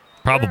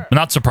 Probably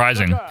not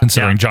surprising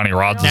considering Johnny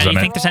Rods Now, is do in you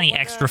it. think there's any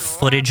extra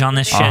footage on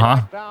this shit?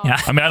 Yeah.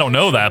 I mean, I don't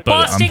know that, but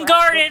Boston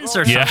Gardens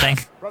or yeah.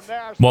 something.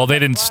 well, they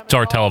didn't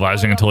start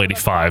televising until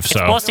 '85, It's so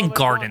Boston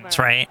Gardens,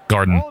 right?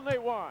 Garden.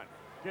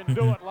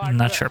 I'm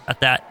not sure about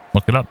that.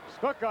 Look it up.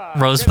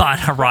 Rosemont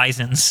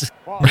Horizons.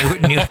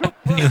 New Horizons.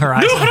 New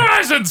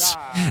Horizons.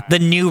 The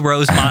new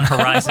Rosemont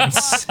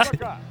Horizons.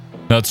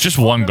 No, it's just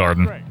one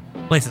garden.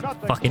 What is it, a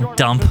fucking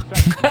dump?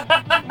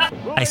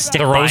 I stick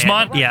The by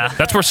Rosemont? it. Yeah.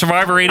 That's where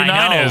Survivor I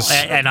 '89 know, is.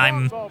 and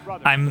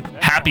I'm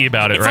Happy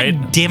about it, it's right?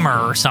 like dimmer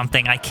or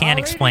something. I can't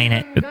explain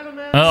it.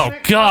 Oh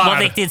God. Well,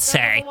 they did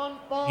say.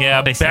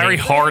 Yeah, They said Barry it.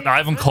 Hart,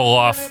 Ivan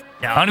Koloff.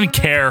 Yeah. I don't even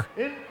care.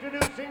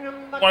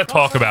 I want to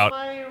talk about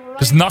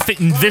because nothing.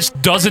 This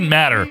doesn't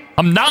matter.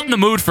 I'm not in the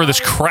mood for this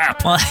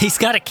crap. Well, he's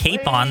got a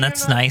cape on.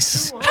 That's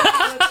nice.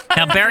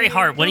 Now, Barry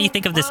Hart, what do you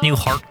think of this new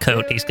Hart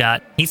coat he's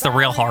got? He's the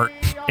real Hart.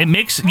 It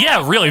makes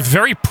really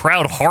very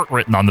proud Hart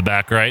written on the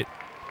back, right?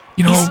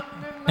 You know,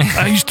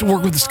 I used to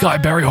work with this guy,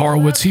 Barry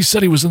Horowitz. He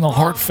said he was in the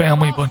Hart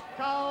family, but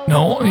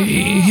no,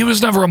 he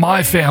was never in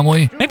my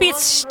family. Maybe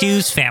it's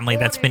Stu's family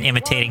that's been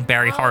imitating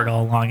Barry Hart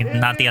all along and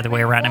not the other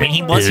way around. I mean,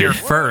 he was here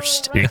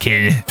first. The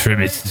kid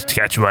from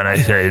Saskatchewan, I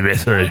said,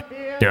 wrestler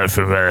down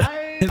from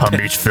Palm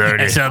Beach,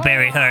 Florida. I saw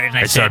Barry Hart and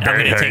I saw said, I'm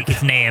Barry going to Hart. take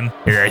his name.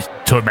 And I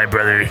told my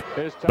brother,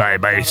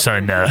 my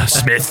son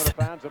Smith,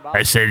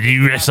 I said,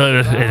 you wrestle?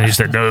 And he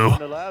said,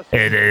 no.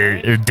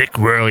 And Dick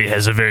Worley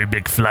has a very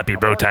big floppy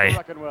bow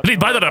tie. Did he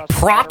buy that at a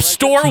prop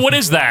store? What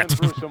is that?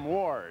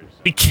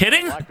 You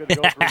kidding?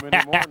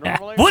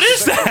 What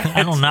is that?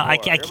 I don't know. I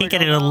can't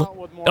get it.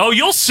 Oh,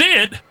 you'll see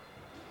it.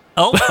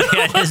 Oh,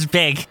 yeah, it is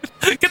big.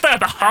 Get that at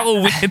the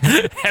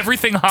Halloween.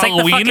 Everything It's like the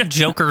Halloween. fucking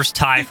Joker's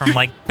tie from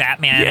like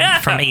Batman Yeah.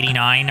 from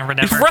 '89 or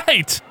whatever.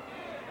 Right.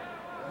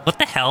 What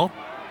the hell?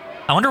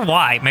 I wonder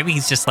why. Maybe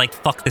he's just like,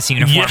 fuck this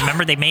uniform. Yeah.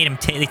 Remember they made him.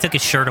 They took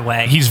his shirt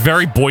away. He's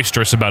very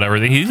boisterous about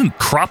everything. He's in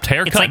cropped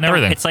haircut It's like and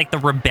everything. it's like the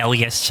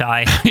rebellious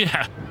tie.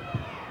 Yeah.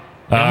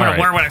 I'm gonna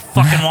wear what I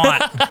fucking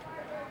want.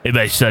 And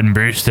my son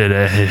Bruce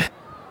said,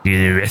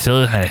 you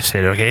wrestle? I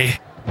said, okay.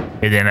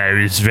 And then I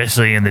was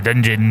wrestling in the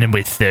dungeon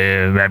with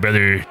my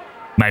brother,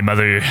 my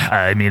mother.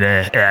 I'm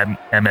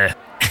a.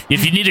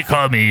 If you need to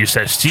call me, you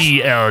say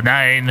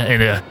CL9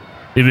 and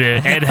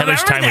Ed how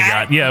much time we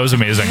that? got. Yeah, it was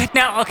amazing.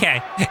 Now,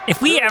 okay,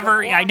 if we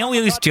ever, I know we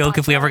always joke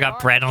if we ever got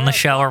Brett on the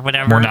show or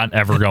whatever. We're not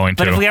ever going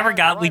But if we to. ever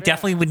got, we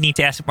definitely would need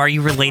to ask him, are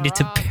you related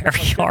to Barry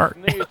Hart?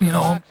 You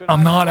know,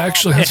 I'm not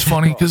actually. That's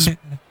funny because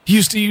he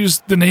used to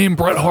use the name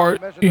Bret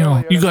Hart. You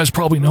know, you guys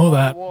probably know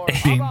that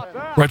being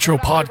retro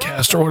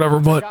podcast or whatever,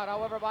 but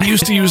he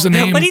used to use the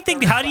name. What do you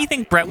think? How do you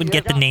think Brett would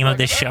get the name of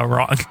this show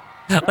wrong?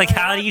 Like,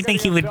 how do you think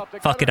he would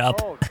fuck it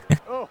up?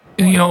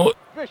 You know,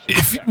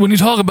 when you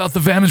talk about the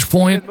Vantage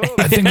Point,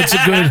 I think it's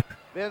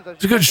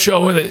a good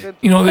show.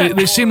 You know,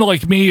 they seem to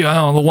like me. I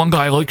don't know, the one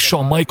guy likes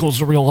Shawn Michaels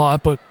a real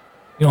lot, but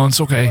you know, it's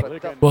okay.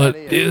 But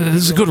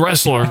he's a good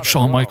wrestler,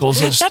 Shawn Michaels.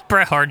 That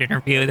Bret Hart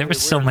interview, there was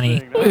so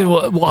many.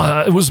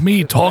 It was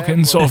me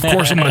talking, so of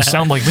course I'm going to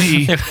sound like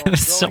me. There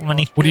was so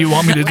many. What do you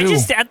want me to I do?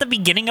 just, at the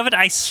beginning of it,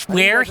 I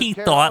swear he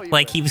thought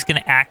like he was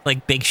going to act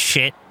like big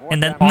shit.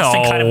 And then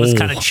Austin was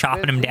kind of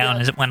chopping him down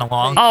as it went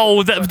along.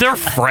 Oh, they're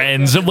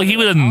friends. Well, he's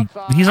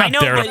I not know,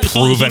 there to but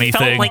prove he anything.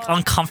 felt like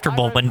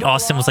uncomfortable when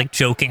Austin was like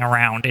joking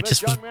around. It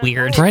just was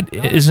weird. Brett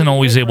isn't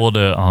always able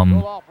to,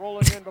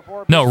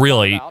 no,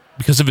 really,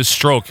 because of his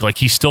stroke. Like,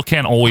 he still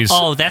can't always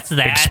That's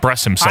that.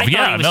 express himself. I thought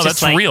Yeah, it was no,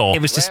 just that's real.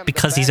 It was just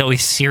because he's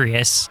always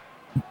serious.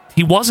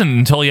 He wasn't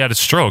until he had a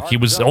stroke. He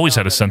always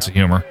had a sense of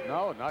humor.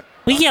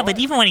 Well, yeah, but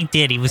even when he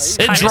did, he was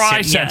A kind dry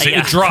of sense.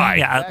 A dry.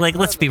 Yeah, like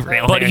let's be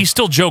real. But here. he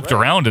still joked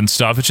around and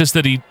stuff. It's just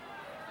that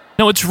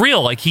no, it's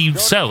real. Like he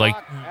said, like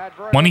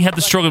when he had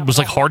the stroke, it was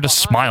like hard to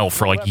smile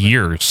for like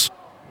years.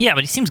 Yeah,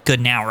 but he seems good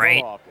now,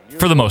 right?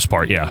 For the most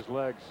part, yeah.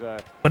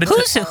 But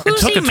Who's it took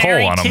he a toll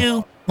married on him.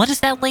 to? What is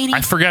that lady? I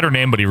forget her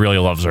name, but he really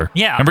loves her.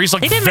 Yeah. Remember, he's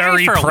like They've been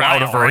married very for a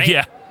proud while, of her. right?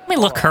 Yeah. Let me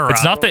look her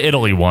It's up. not the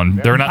Italy one.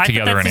 They're not I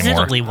together thought that's his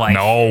anymore. Italy wife.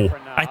 No.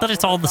 I thought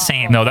it's all the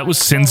same. No, that was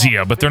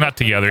Cinzia, but they're not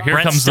together. Here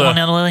Brett's comes still in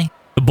the Italy.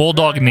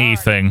 bulldog knee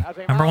thing.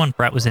 Remember when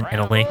Brett was in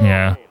Italy?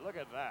 Yeah.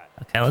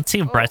 Okay, let's see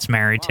who Brett's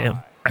married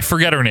to. I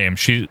forget her name.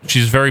 She's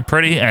very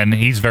pretty, and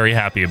he's very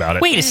happy about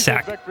it. Wait a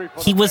sec.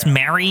 He was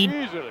married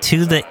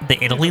to the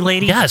Italy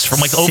lady? Yes, from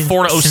like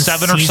 04 to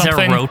 07 or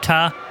something.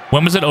 Rota.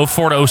 When was it?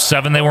 04 to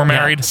 07 they were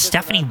married? Yeah,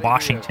 Stephanie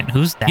Washington.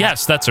 Who's that?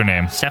 Yes, that's her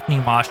name. Stephanie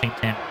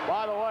Washington.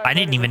 I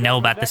didn't even know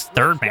about this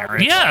third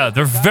marriage. Yeah,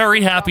 they're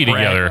very happy Brett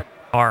together.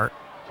 Hart.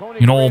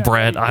 You know,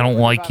 Brett, I don't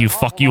like you.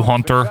 Fuck you,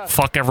 Hunter.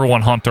 Fuck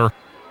everyone, Hunter.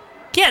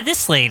 Yeah,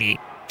 this lady.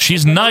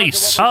 She's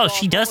nice. Oh,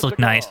 she does look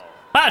nice.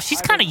 Wow,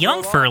 she's kind of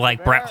young for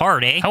like Bret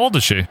Hart, eh? How old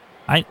is she?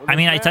 I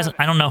mean, I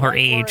don't know her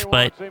age,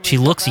 but she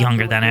looks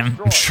younger than him.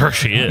 I'm sure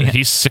she is.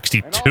 He's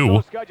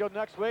 62.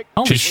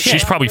 Holy She's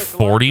shit. probably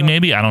 40,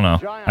 maybe. I don't know.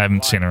 I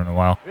haven't seen her in a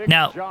while.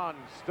 Now,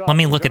 let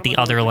me look at the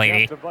other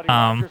lady.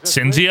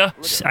 Cynthia?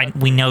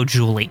 We know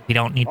Julie. We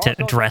don't need to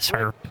address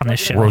her on this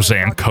show.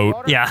 Roseanne Coate.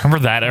 Yeah. Remember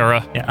that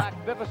era? Yeah.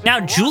 Now,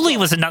 Julie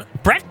was another.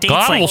 Brett dates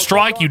God like. will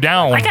strike you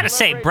down. I gotta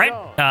say, Brett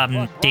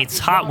dates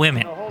hot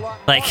women.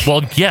 Like,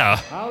 Well,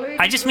 yeah.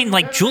 I just mean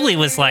like Julie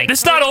was like.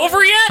 It's not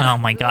over yet? Oh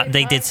my God,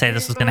 they did say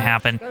this was gonna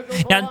happen.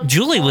 Now,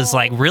 Julie was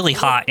like really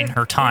hot in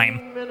her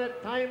time.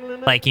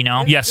 Like, you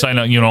know. Yes, I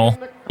know. You know.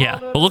 Yeah.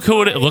 But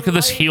look at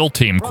this heel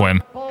team,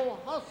 Quinn.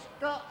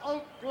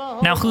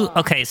 Now who?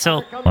 Okay,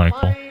 so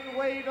Michael.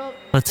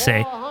 let's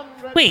see.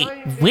 Wait,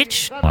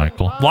 which?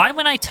 Michael. Why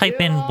when I type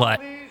in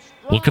what?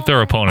 Look at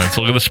their opponents.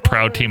 Look at this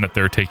proud team that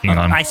they're taking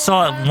on. I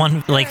saw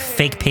one like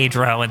fake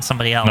Pedro and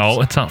somebody else.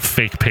 No, it's not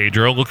fake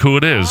Pedro. Look who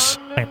it is.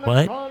 Wait,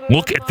 what?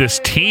 Look at this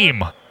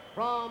team.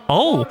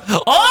 Oh!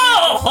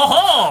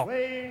 Oh!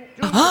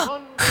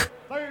 Oh!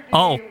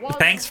 Oh!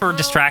 Thanks for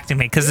distracting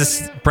me, because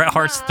this Bret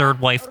Hart's third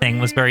wife thing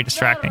was very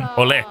distracting.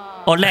 Ole.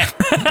 Ole!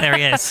 There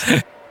he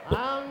is.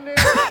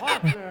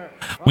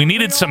 We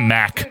needed some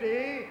Mac.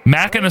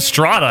 Mac and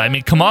Estrada. I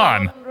mean, come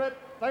on.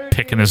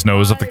 Picking his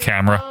nose at the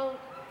camera.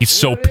 He's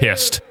so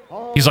pissed.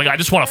 He's like, I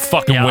just want to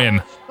fucking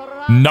win.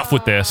 Enough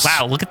with this.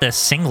 Wow, look at this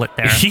singlet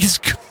there. He's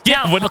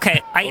yeah. What,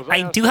 Okay,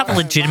 I do have a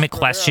legitimate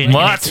question. and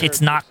What?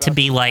 It's not to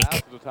be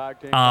like,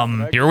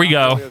 Here we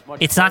go.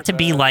 it's not to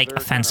be like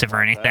offensive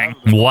or anything.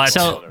 What?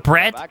 So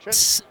Brett,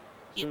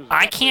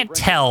 I can't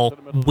tell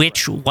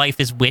which wife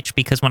is which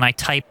because when I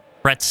type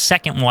Brett's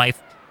second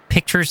wife,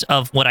 pictures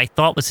of what I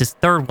thought was his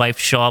third wife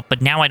show up, but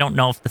now I don't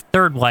know if the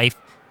third wife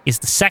is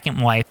the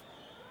second wife.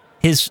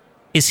 Is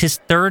his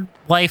third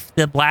wife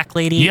the black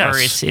lady? Yes. Or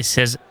is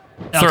his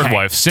Third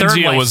wife.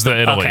 Cynthia was the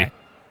Italy. Okay.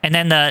 And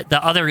then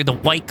the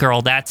white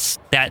girl, that's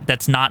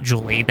not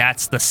Julie.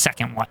 That's the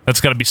second one. That's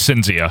got to be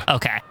Cynthia.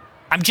 Okay.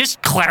 I'm just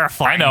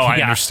clarifying. I know. I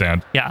Yeah.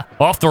 understand. Yeah.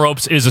 Off the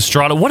ropes is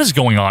Estrada. What is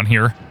going on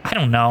here? I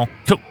don't know.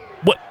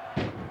 What?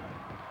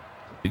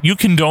 You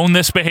condone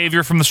this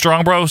behavior from the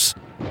Strong Bros?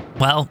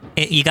 Well,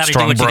 you got to do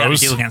Strong what you got to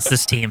Bros. do against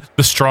this team.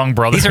 The Strong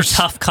Brothers. These are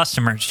tough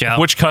customers, Joe.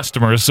 Which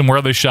customers and where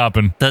are they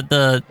shopping?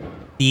 The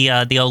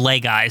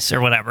Olay guys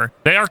or whatever.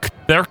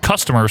 They're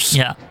customers.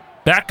 Yeah.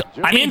 Back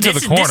I mean, into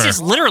this the corner. This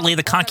is literally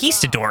the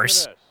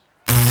conquistadors.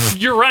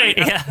 You're right.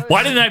 Yeah.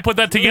 Why didn't I put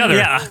that together?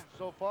 Yeah.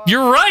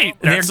 You're right.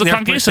 That's the They're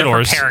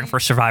conquistadors. preparing for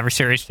Survivor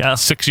Series, Joe.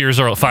 6 years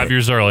early, 5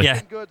 years early.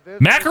 Yeah.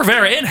 Mac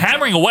Rivera in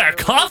hammering away. A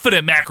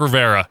confident Mac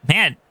Rivera.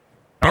 Man.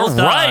 All Both,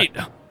 right.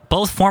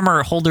 Both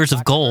former holders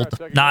of gold,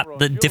 not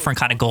the different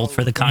kind of gold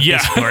for the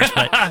conquistadors,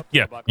 but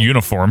yeah,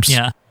 uniforms.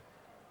 yeah.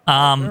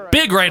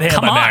 Big right hand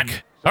Come by on.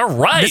 Mac. All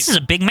right. This is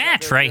a big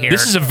match right here.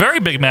 This is a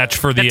very big match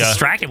for Got the.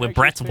 distracted with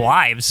Brett's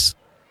wives.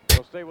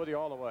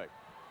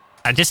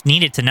 I just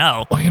needed to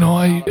know. Well, you know,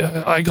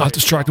 I got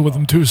distracted with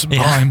him too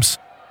sometimes.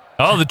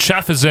 Oh, the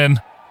chef is in.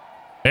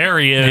 There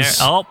he is.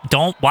 Oh,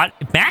 don't what?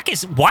 Mac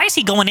is. Why is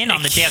he going in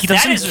on the He dance?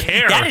 doesn't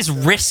care. That is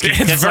risky. It's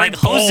Because very like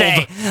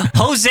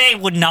Jose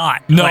would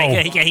not. No.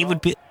 Like, he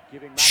would be.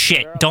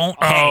 Shit! Don't.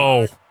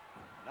 Oh,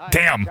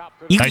 damn.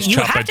 You, Nice you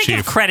chop have by to Chief.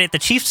 give credit. The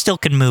Chief still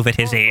can move at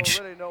his age.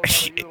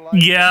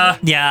 Yeah.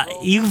 Yeah,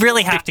 you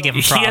really have to give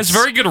him props. He has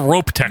very good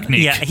rope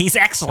technique. Yeah, he's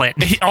excellent.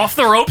 Off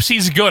the ropes,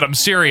 he's good. I'm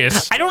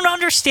serious. I don't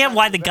understand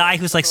why the guy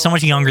who's like so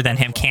much younger than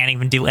him can't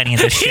even do any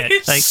of this shit.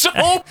 He's Like,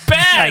 so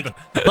bad.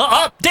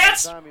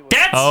 dance!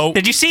 Oh,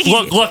 Did you see?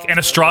 Look, and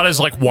Estrada's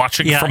like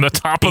watching Yeah, from the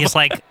top of he's the.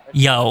 like,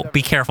 yo,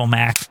 be careful,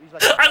 Mac.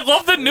 I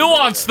love the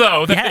nuance,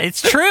 though. Yeah,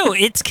 it's true.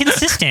 It's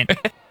consistent.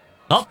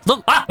 Oh,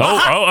 look.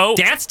 Oh.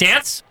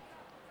 Dance.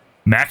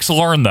 Max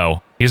learned,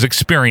 though. He's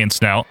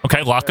experienced now.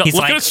 Okay, lock up. He's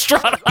Look like- at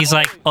Estrada. He's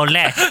like, ole.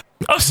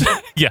 Oh,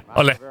 yeah,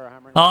 ole.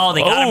 Oh,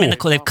 they got him in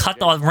Oh. they've cut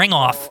the ring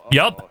off.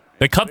 Yup.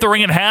 They cut the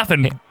ring in half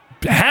and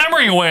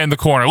hammering away in the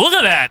corner. Look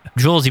at that.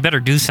 Jules, you better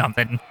do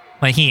something.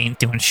 Well, he ain't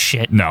doing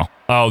shit. No.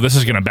 Oh, this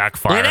is going to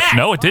backfire. Look at that.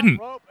 No, it didn't.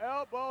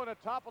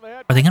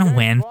 Are they gonna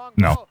win?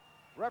 No.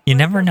 You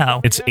never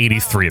know. It's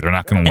 83. They're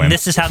not going to win. And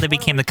this is how they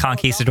became the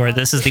Conquistador.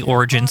 This is the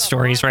origin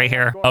stories right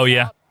here. Oh,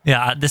 yeah.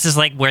 Yeah, this is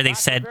like where they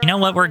said, you know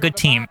what, we're a good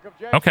team.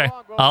 Okay.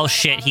 Oh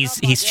shit, he's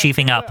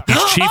chiefing up. He's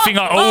chiefing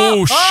up.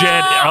 Oh,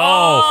 shit.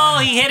 Oh.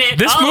 he hit it.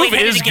 This Oh, move he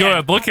hit it is again.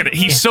 good. Look at it.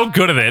 He's so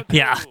good at it.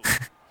 Yeah.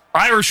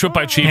 Irish whip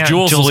by Chief. Yeah,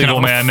 Jules the Jules legal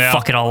gonna man now.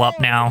 Fuck it all up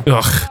now.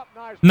 Ugh.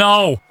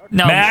 No.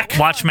 No, Mac.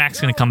 watch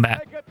Mac's gonna come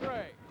back.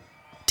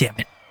 Damn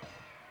it.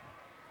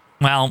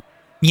 Well,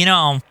 you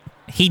know,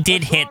 he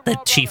did hit the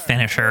Chief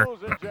finisher.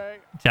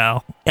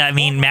 So, I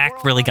mean,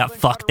 Mac really got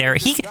fucked there.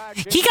 He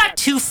got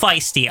too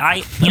feisty.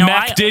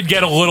 Mac did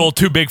get a little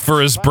too big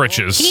for his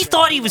britches. He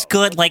thought he was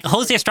good. Like,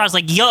 Jose Estrada's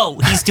like, yo,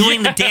 he's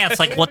doing the dance.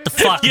 Like, what the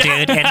fuck,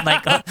 dude? And,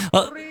 like,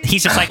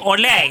 he's just like,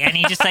 ole. And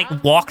he just,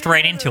 like, walked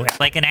right into it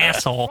like an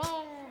asshole.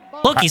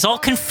 Look, he's all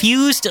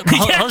confused.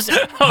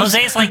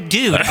 Jose's like,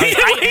 dude,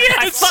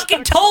 I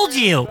fucking told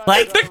you.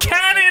 Like, the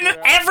cannon.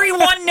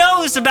 Everyone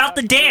knows about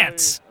the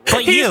dance,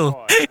 but you.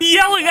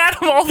 Yelling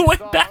at him all the way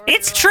back.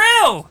 It's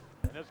true.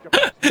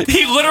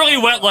 He literally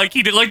went like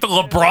he did like the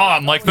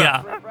LeBron, like the.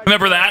 Yeah.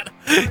 Remember that?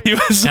 He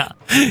was. Yeah.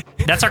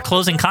 That's our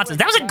closing contest.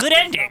 That was a good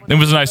ending. It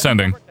was a nice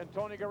ending.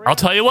 I'll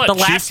tell you what. The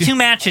last two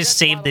matches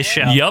saved this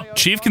show. Yep,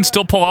 Chief can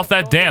still pull off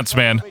that dance,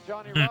 man.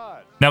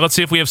 Now let's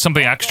see if we have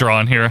something extra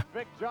on here.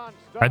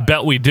 I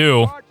bet we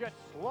do.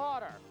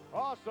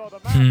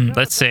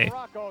 Let's see.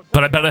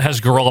 But I bet it has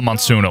Gorilla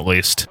Monsoon at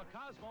least.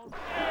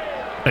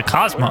 The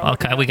Cosmo.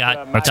 Okay, we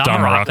got That's Don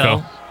Don Morocco.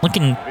 Morocco.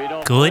 Looking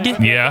good.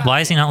 Yeah.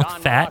 Why is he not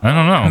looking fat? I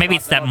don't know. Maybe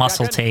it's that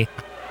muscle tee.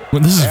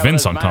 Well, this is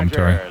Vince on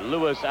commentary.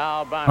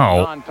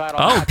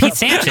 Oh, Pete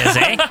Sanchez,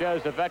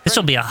 eh? This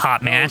will be a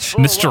hot match.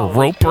 Mr.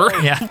 Roper?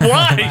 Yeah.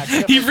 Why?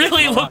 He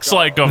really looks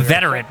like a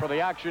Veteran.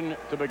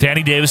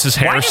 Danny Davis's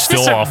hair is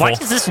still awful. Why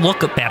does this look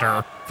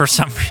better for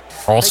some reason?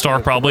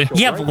 All-Star, probably?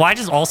 Yeah, but why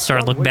does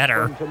All-Star look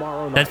better?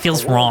 That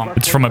feels wrong.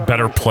 It's from a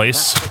better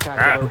place.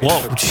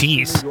 Whoa,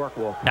 jeez.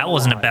 That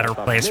wasn't a better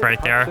place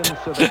right there.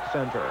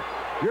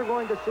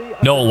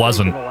 No, it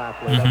wasn't.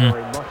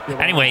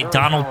 Anyway,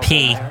 Donald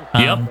P.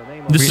 Yep.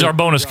 This is our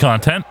bonus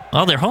content.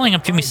 Oh, they're holding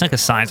up Jimmy Snuka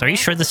signs. Are you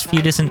sure this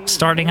feud isn't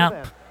starting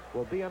up?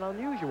 Well,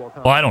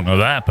 I don't know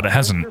that, but they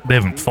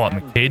haven't fought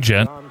in the cage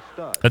yet.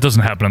 That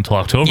doesn't happen until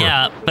October.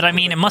 Yeah, but I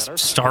mean, it must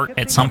start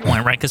at some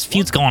point, right? Because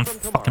feud's going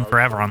fucking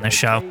forever on this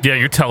show. Yeah,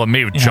 you're telling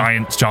me with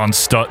Giant John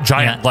Studd.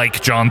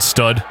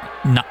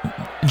 Not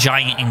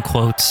giant in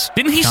quotes.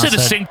 Didn't he John say the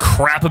Studd. same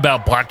crap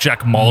about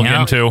Blackjack Mulligan,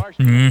 Yep. too?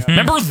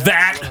 Remember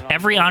that?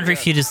 Every Andre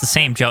feud is the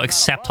same, Joe,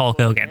 except Hulk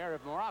Hogan.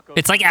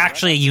 It's like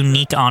actually a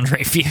unique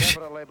Andre feud.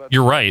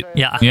 You're right.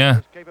 Yeah.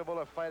 Yeah.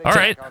 All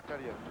right.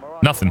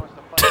 Nothing.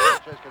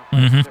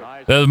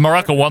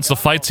 Morocco wants the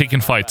fights, he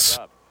can fights.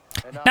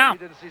 Now,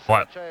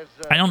 What?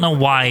 I don't know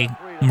why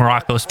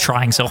Morocco's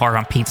trying so hard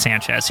on Pete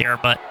Sanchez here,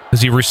 but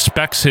Because he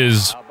respects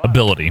his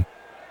ability.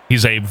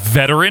 He's a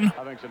veteran.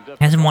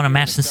 hasn't won a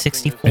match since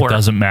 64. It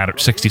doesn't matter.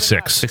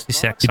 66.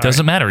 66. It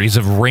doesn't matter. He's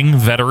a ring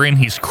veteran.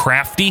 He's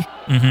crafty,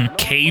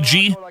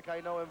 cagey,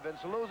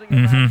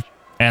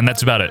 and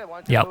that's about it.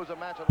 Yep.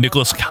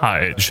 Nicholas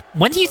Cage.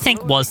 When do you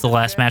think was the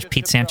last match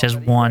Pete Sanchez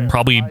won?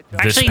 Probably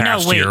this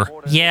past year.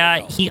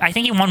 Yeah, I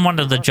think he won one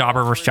of the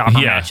Jobber versus Jobber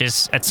Yeah.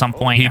 matches at some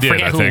point. He I did,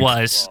 forget I who think. it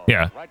was.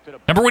 Yeah.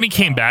 Remember when he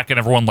came back and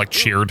everyone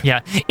cheered?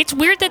 Yeah. It's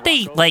weird that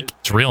they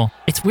It's real.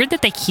 it's weird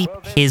that they keep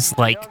his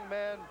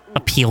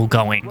appeal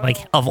going,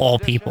 of all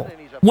people.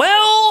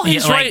 Well,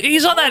 he's Yeah, right.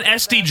 He's on that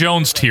SD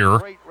Jones tier.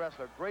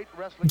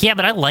 Yeah,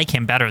 but I like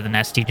him better than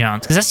SD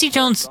Jones because SD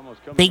Jones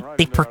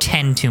they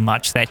pretend too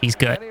much that he's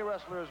good.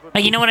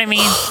 You know what I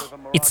mean?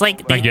 It's I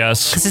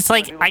guess. because it's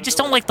I just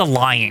don't like the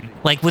lying.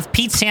 With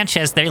Pete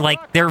Sanchez,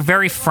 they're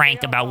very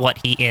frank about what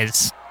he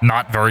is.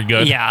 Not very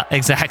good. Yeah,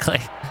 exactly.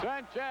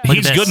 Look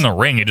He's at good this. in the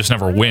ring. He just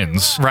never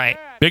wins. Right.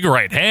 Big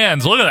right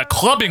hands. Look at that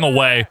clubbing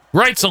away.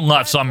 Rights and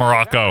lefts on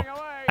Morocco.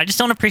 I just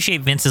don't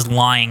appreciate Vince's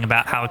lying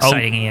about how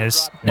exciting he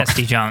is,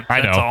 SD Jones.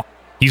 I That's know. all.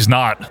 He's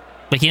not.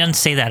 But he doesn't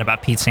say that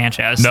about Pete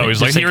Sanchez. No, he's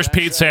Just here's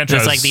Pete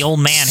Sanchez. It's the old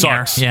man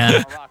Sucks. here.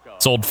 Yeah.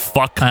 This old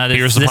fuck. This-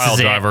 Here's the this pile is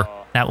it. driver.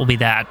 That will be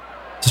that.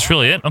 Is this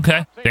really it?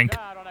 Okay. Think.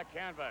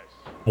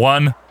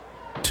 1,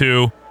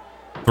 2,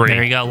 3.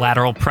 There you go.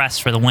 Lateral press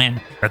for the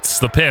win. That's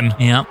the pin.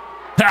 Yep.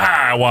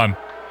 Ha! I won.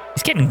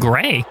 He's getting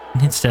gray. He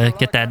needs to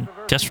get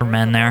that just for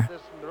men there.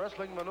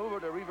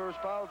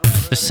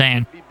 Just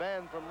saying.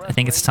 I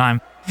think it's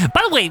time.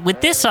 By the way, with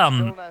this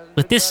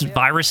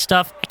virus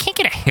stuff, I can't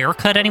get a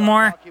haircut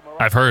anymore.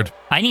 I've heard.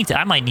 I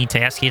might need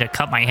to ask you to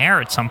cut my hair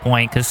at some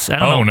point because I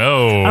don't Oh,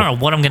 know. no. I don't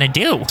know what I'm gonna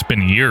do. It's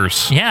been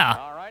years. Yeah.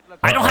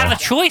 I don't have a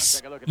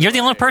choice. You're the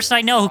only person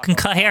I know who can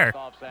cut hair.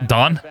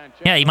 Don?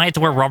 Yeah, you might have to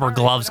wear rubber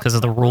gloves because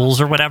of the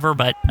rules or whatever,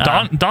 but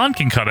Don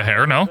can cut a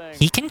hair, no?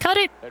 he can cut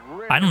it.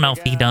 I don't know if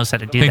he knows how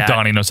to do I think that.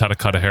 Donnie knows how to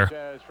cut a hair.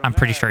 I'm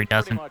pretty sure he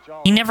doesn't.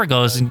 He never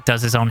goes and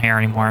does his own hair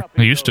anymore.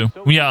 He used to.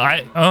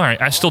 Yeah, all right.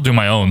 I still do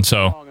my own,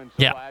 so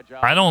Yeah.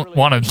 I don't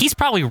want to. He's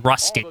probably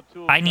rusted.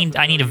 I need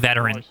a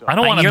veteran. I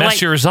don't wanna You're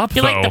mess yours up,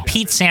 You're like though. the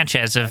Pete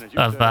Sanchez of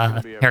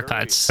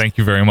haircuts. Thank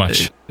you very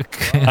much.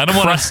 I don't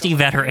want to. Rusty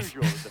veteran.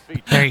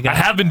 There you go. I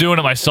have been doing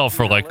it myself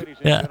for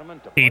Yeah.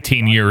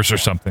 18 years or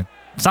something.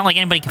 It's not like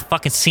anybody can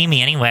fucking see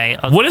me anyway.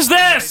 What is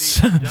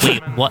this?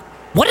 Wait, what?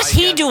 What is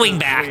he doing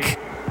back?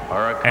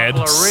 Ed.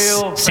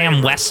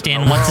 Sam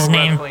Weston. What's his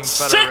name?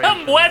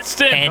 Sam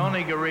Weston.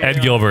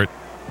 Ed Gilbert.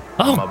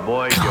 Oh, My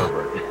boy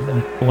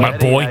Gilbert. My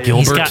boy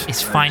Gilbert.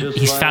 He's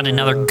found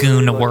another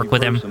goon to work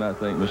with him.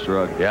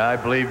 Yeah, I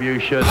believe you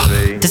should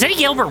be. Does Eddie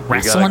Gilbert You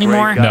wrestle got a great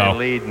anymore? guy No.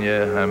 leading you,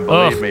 and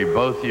believe Ugh. me,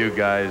 both you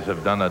guys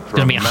have done a It's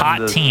gonna be a hot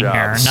tremendous team job.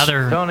 here.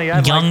 Another Tony,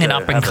 I'd young like and to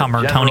up and have a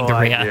comer Tony general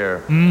Garea.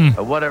 idea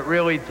of what it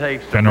really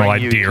takes to General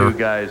bring you idea. two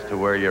guys to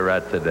where you're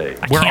at today.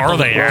 Where Can't are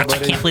believe- they at? I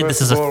can't believe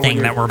this is a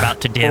thing that we're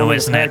about to do,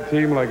 isn't it?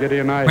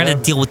 We're gonna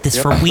deal with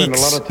this for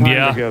weeks.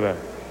 Yeah.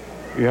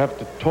 You have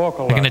to talk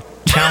a lot. They're going to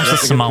challenge the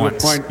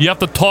Samoans. You have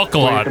to talk a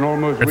lot if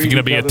you're going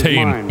to be a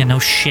team. Yeah, no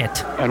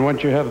shit. And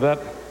once you have that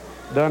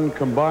done,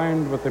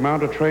 combined with the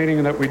amount of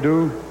training that we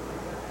do,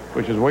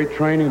 which is weight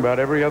training about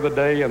every other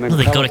day, and then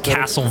They go to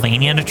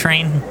Castlevania to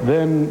train?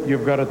 Then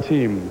you've got a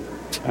team,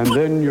 and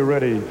then you're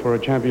ready for a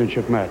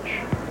championship match.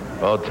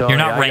 Well, Tony, You're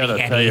not I ready, gotta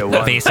tell Eddie, you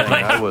one basically.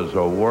 thing. I was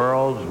the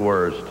world's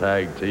worst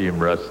tag team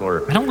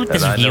wrestler. I don't like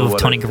this and I view know of what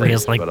Tony it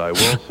Gurria's takes, like but I will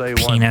say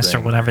one penis or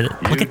thing. whatever.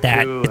 Look at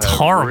that. You It's have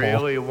horrible.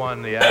 Really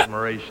won the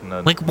admiration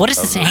of, Like, what is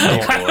this of the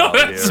angle? people out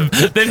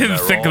here. They didn't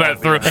think They're that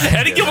all through. behind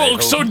Eddie you. Gilbert They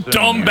looks so hope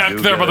dumb you back do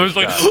there, get but a there's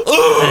like,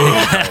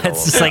 shot.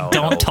 It's just like,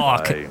 don't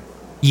talk. Hey,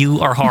 You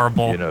are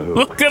horrible. you know who.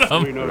 look at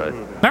him.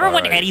 Remember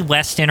when Eddie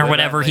Weston or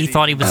whatever, he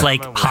thought he was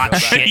like hot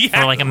shit Yeah.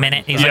 for like a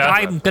minute? He's Yeah.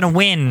 like, I'm going to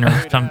win.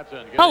 Or something.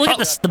 Oh, look at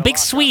this, the big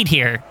Swede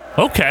here.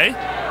 Okay.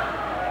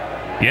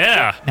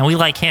 Yeah. And we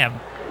like him.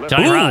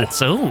 Johnny Ooh.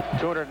 Rods. Ooh.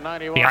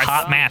 Be a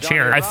hot match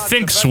here. I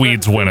think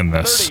Swede's winning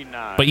this,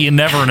 but you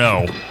never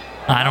know.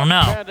 I don't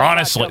know.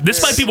 Honestly,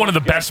 this might be one of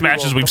the best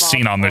matches we've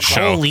seen on this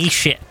show. Holy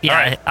shit. Yeah, All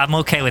right. I'm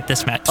okay with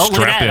this match. Oh, look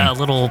Strap at that. in. A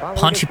little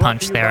punchy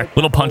punch there.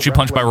 Little punchy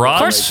punch by Rods.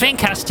 Of course,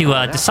 Fink has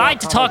to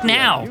decide to talk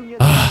now.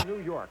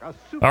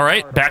 All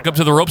right, back up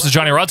to the ropes is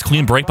Johnny Rods.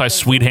 Clean break by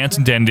Swede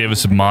Hansen. Dan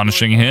Davis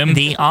admonishing him.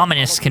 The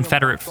ominous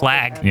Confederate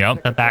flag.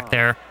 Yep. Back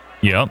there.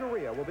 Yep.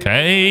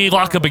 Okay,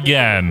 lock up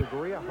again.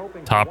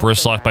 Top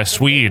wrist lock by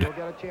Swede.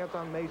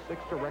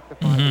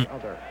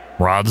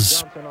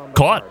 Rods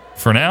caught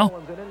for now.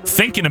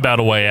 Thinking about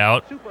a way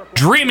out.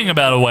 Dreaming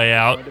about a way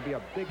out.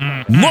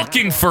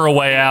 Looking for a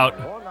way out.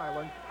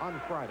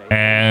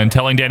 And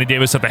telling Danny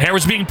Davis that the hair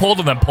was being pulled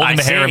and then pulling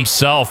the hair see.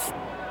 himself.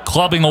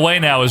 Clubbing away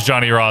now is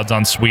Johnny Rods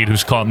on Swede,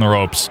 who's caught in the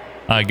ropes.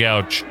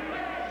 Gouch.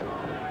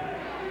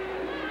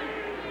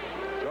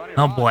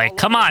 Oh boy.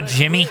 Come on,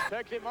 Jimmy.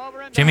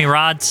 Jimmy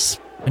Rods.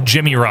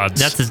 Jimmy Rods.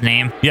 That's his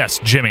name. Yes,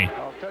 Jimmy.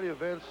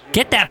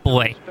 Get that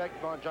boy.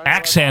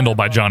 Axe handle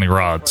by Johnny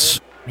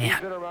Rods. Man.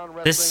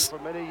 This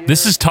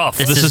This is tough.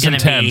 This is gonna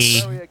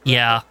intense. Be,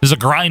 yeah. This is a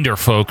grinder,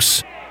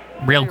 folks.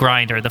 Real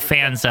grinder. The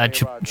fans,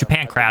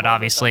 Japan crowd,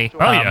 obviously.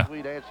 Oh, yeah.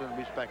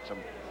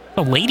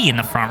 A lady in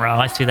the front row.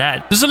 I see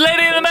that. There's a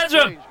lady in the men's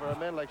room.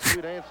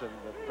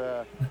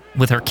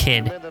 With her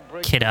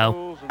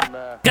kiddo.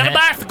 Got a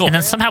bicycle. And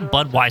then somehow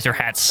Budweiser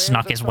hat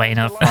snuck his way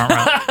into the front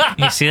row.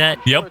 You see that?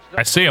 Yep,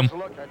 I see him.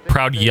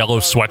 Proud yellow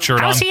sweatshirt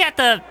on. How's he at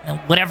the,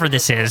 whatever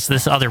this is,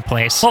 this other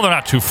place? Well, they're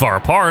not too far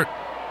apart.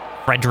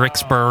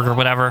 Fredericksburg or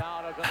whatever.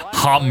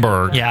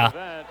 Hamburg.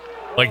 Yeah.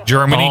 Like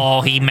Germany. Oh,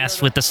 he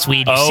messed with the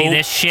Swede. You see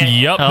this shit?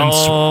 Yep.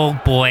 Oh,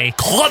 boy.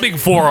 Clubbing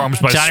forearms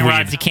by Johnny Swede.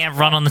 Rods, you can't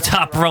run on the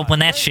top rope when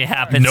that shit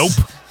happens. Nope.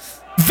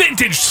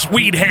 Vintage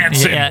Swede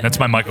Hansen. Yeah. That's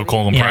my Michael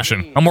Cole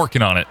impression. I'm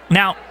working on it.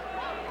 Now,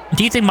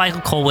 do you think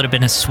Michael Cole would have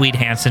been a Swede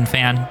Hansen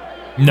fan?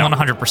 No.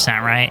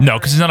 100%, right? No,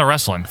 because he's not a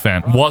wrestling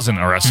fan. Wasn't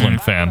a wrestling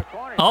fan.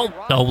 Oh,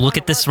 look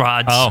at this,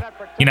 Rods. Oh,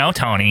 you know,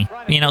 Tony.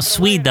 You know,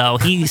 Swede, though,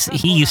 he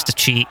used to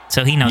cheat,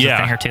 so he knows a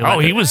thing or two. Oh,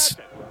 he was...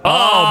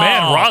 Oh,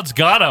 man, Rod's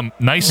got him.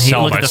 Nice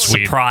sell look by at the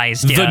Swede.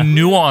 surprise, yeah. The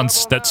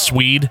nuance that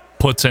Swede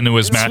puts into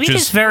his matches. Swede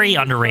is very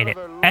underrated.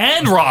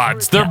 And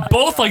Rods. They're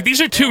both like,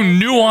 these are two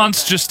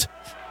nuanced, just...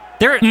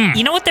 They're,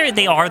 you know what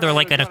they are? They're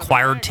like an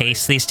acquired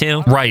taste, these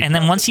two. Right. And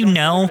then once you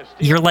know,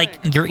 you're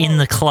in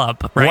the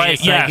club, right? Right,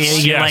 It's yes,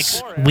 like, you're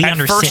yes. like, we At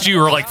understand. first you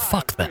were like,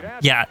 fuck them.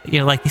 Yeah,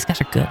 you're like, these guys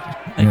are good.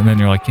 And then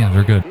you're like, yeah,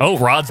 they're good. Oh,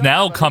 Rod's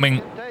now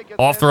coming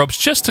off the ropes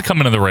just to come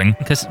into the ring.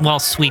 Because, well,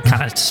 Swede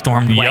kind of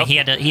stormed away. Yep.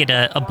 He had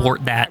to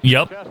abort that.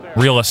 Yep.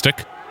 Realistic.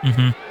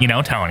 Mm-hmm. You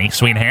know, Tony,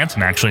 Swede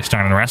Hansen actually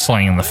started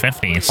wrestling in the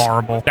 50s.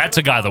 Horrible. That's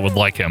a guy that would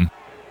like him.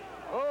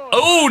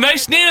 Oh,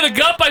 nice knee to the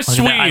gut by Look at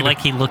Swede. that. I like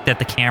he looked at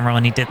the camera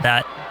when he did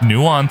that.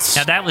 Nuance.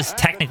 Now, that was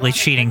technically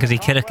cheating because he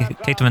could have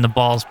kicked him in the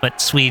balls,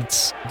 but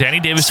Swede's... Danny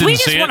Davis Swede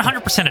didn't is see it.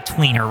 100% a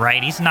tweener,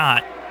 right? He's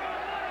not.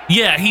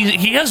 Yeah,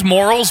 he has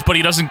morals, but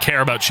he doesn't care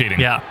about cheating.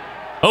 Yeah.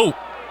 Oh,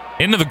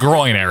 into the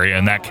groin area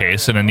in that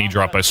case, and a knee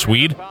drop by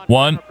Swede.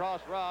 One.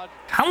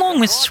 How long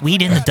was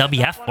Swede in the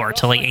WF for?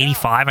 Till like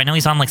 85? I know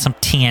he's on like some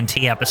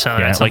TNT episode.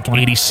 Yeah, at some like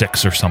point.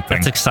 86 or something.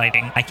 That's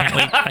exciting. I can't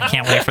wait. I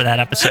can't wait for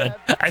that episode.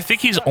 I think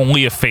he's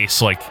only a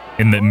face like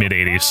in the mid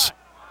 80s.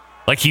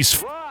 Like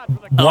he's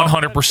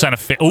 100% a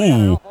face.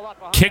 Ooh,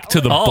 kick to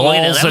the look at that.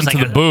 balls That was into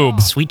like the a boob.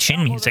 Sweet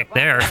chin music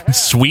there.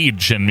 Swede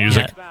chin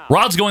music. Yeah.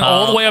 Rod's going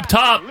all the way up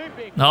top.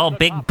 Oh,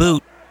 big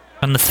boot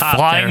from the top.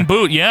 Flying there.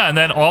 boot, yeah, and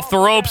then off the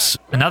ropes.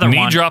 Another knee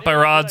one. drop by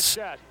Rods.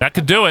 That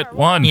could do it.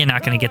 One. You're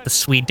not going to get the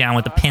Swede down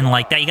with a pin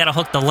like that. You got to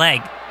hook the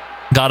leg.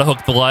 Gotta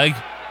hook the leg.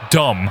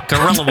 Dumb.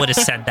 Gorilla would have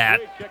said that.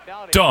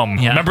 Dumb.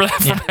 Yeah. Remember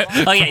that from,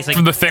 Yeah. Oh, yeah, he's like-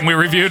 from the thing we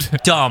reviewed?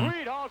 Dumb.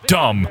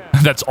 Dumb.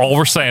 That's all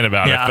we're saying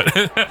about Yeah.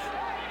 it. But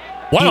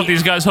why don't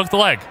these guys hook the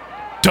leg?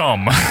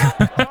 Dumb.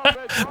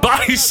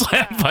 Body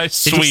slam by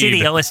Swede. Did you see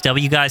the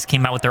OSW guys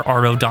came out with their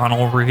Art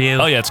O'Donnell review?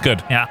 Oh, yeah, it's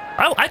good. Yeah.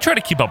 I try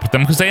to keep up with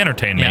them because they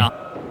entertain me. Yeah.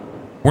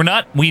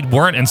 We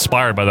weren't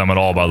inspired by them at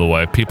all, by the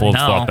way. People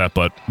have No. thought that,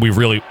 but we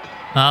really...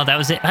 Oh, that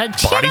was it.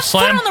 Body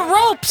slam? Foot on the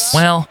ropes.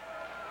 Well,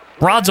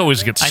 Rods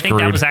always get I screwed.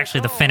 think that was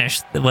actually the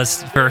finish. That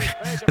was for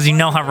because you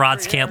know how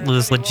Rods can't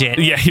lose legit.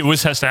 Yeah, he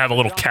always has to have a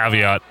little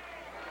caveat.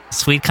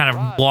 Sweet kind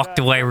of walked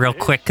away real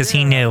quick because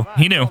he knew.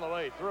 He knew.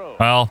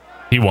 Well,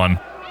 he won.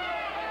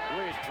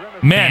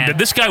 Man, did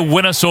this guy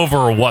win us over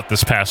or what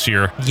this past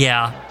year?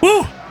 Yeah.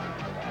 Woo!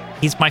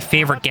 He's my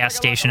favorite gas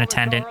station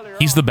attendant.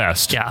 He's the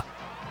best. Yeah.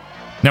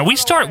 Now, we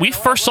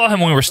first saw him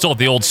when we were still at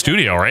the old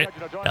studio, right?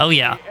 Oh,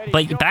 yeah.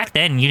 But back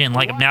then, you didn't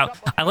like him. Now,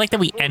 I like that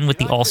we end with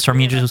the All-Star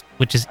music,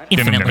 which is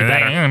infinitely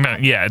better.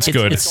 Yeah, it's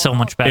good. It's so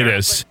much better. It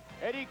is.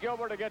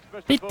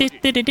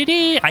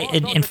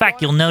 In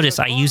fact, you'll notice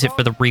I use it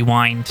for the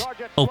Rewind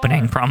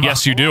opening promo.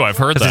 Yes, you do. I've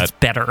heard that. It's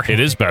better. It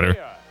is better.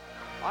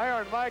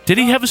 Did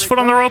he have his foot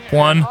on the rope?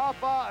 1,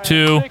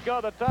 2.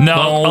 No.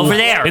 Well, over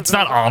there. It's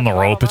not on the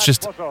rope. It's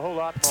just,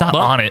 it's not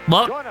on it.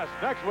 Look.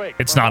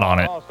 It's not on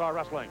it.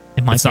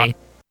 It might It's be. not.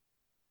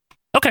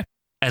 Okay.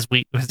 As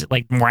it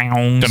like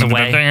rounds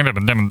away.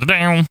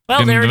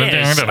 Well, there it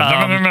is.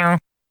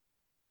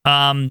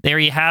 There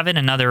you have it.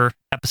 Another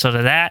episode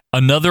of that.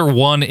 Another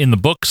one in the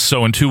books.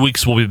 So in 2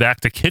 weeks, we'll be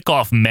back to kick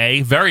off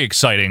May. Very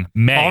exciting.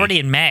 May. Already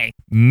in May.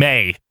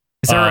 May.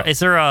 Is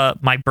there a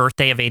my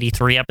birthday of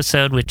 83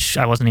 episode, which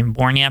I wasn't even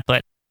born yet,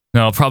 but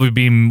No, it'll probably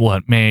be,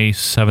 what, May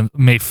 7th,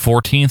 May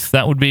 14th,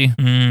 that would be?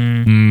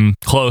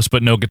 Close,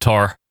 but no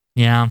guitar.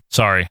 Yeah.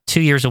 Sorry.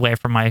 2 years away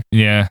from my...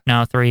 Yeah.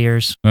 No, 3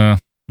 years.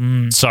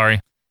 Sorry.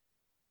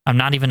 I'm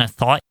not even a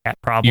thought yet,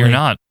 probably. You're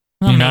not.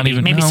 Well, You're maybe not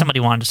even, maybe no. somebody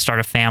wanted to start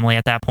a family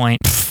at that point.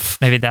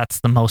 Maybe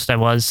that's the most I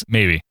was.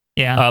 Maybe.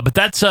 Yeah. But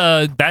that's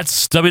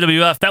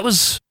WWF. That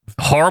was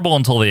horrible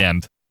until the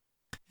end.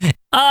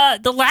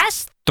 The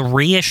last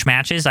 3-ish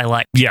matches I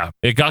liked. Yeah,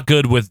 it got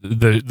good with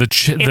the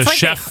It's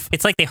chef.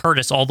 It's like they heard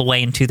us all the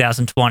way in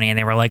 2020, and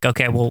they were like,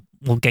 "Okay, we'll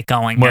get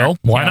going." Well, here.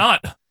 why Yeah.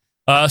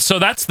 not? So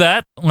that's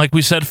that. Like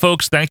we said,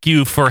 folks, thank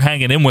you for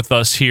hanging in with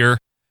us here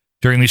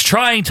during these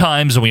trying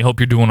times, and we hope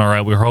you're doing all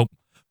right. We're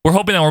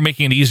hoping that we're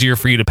making it easier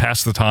for you to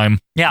pass the time.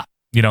 Yeah.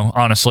 You know,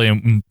 honestly,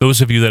 and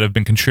those of you that have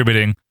been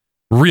contributing,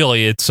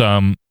 really, it's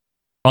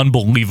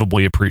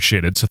unbelievably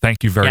appreciated. So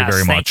thank you very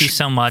much. Thank you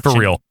so much. For And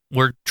real.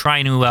 We're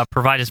trying to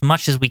provide as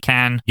much as we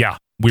can. Yeah.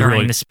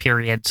 During this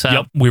period. So.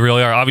 Yep, we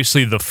really are.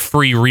 Obviously, the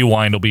free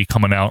rewind will be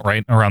coming out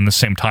right around the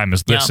same time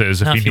as this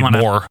is. If you need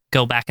wanna more,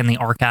 go back in the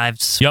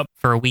archives.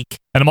 For a week.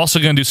 And I'm also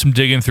going to do some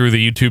digging through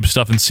the YouTube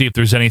stuff and see if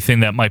there's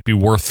anything that might be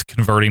worth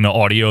converting to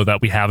audio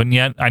that we haven't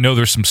yet. I know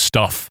there's some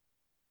stuff.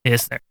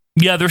 Is there?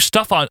 Yeah, there's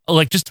stuff on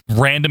like just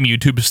random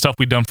YouTube stuff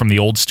we've done from the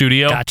old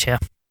studio. Gotcha.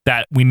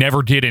 That we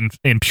never did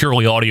in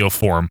purely audio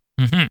form.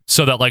 Mm-hmm.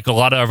 So that like a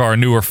lot of our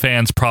newer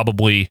fans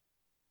probably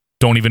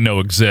don't even know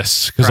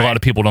exists because a lot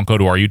of people don't go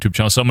to our YouTube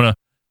channel. So I'm going to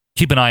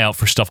keep an eye out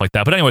for stuff like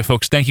that. But anyway,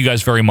 folks, thank you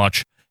guys very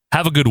much.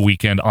 Have a good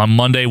weekend. On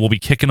Monday, we'll be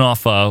kicking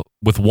off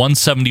with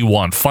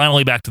 171.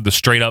 Finally back to the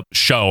straight up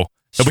show.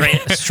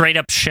 Straight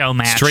up show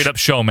match. Straight up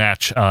show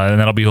match. And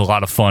that'll be a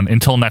lot of fun.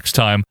 Until next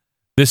time,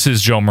 this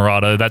is Joe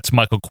Murata. That's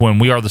Michael Quinn.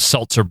 We are the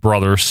Seltzer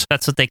Brothers.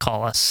 That's what they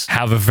call us.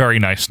 Have a very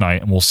nice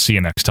night, and we'll see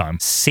you next time.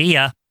 See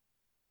ya.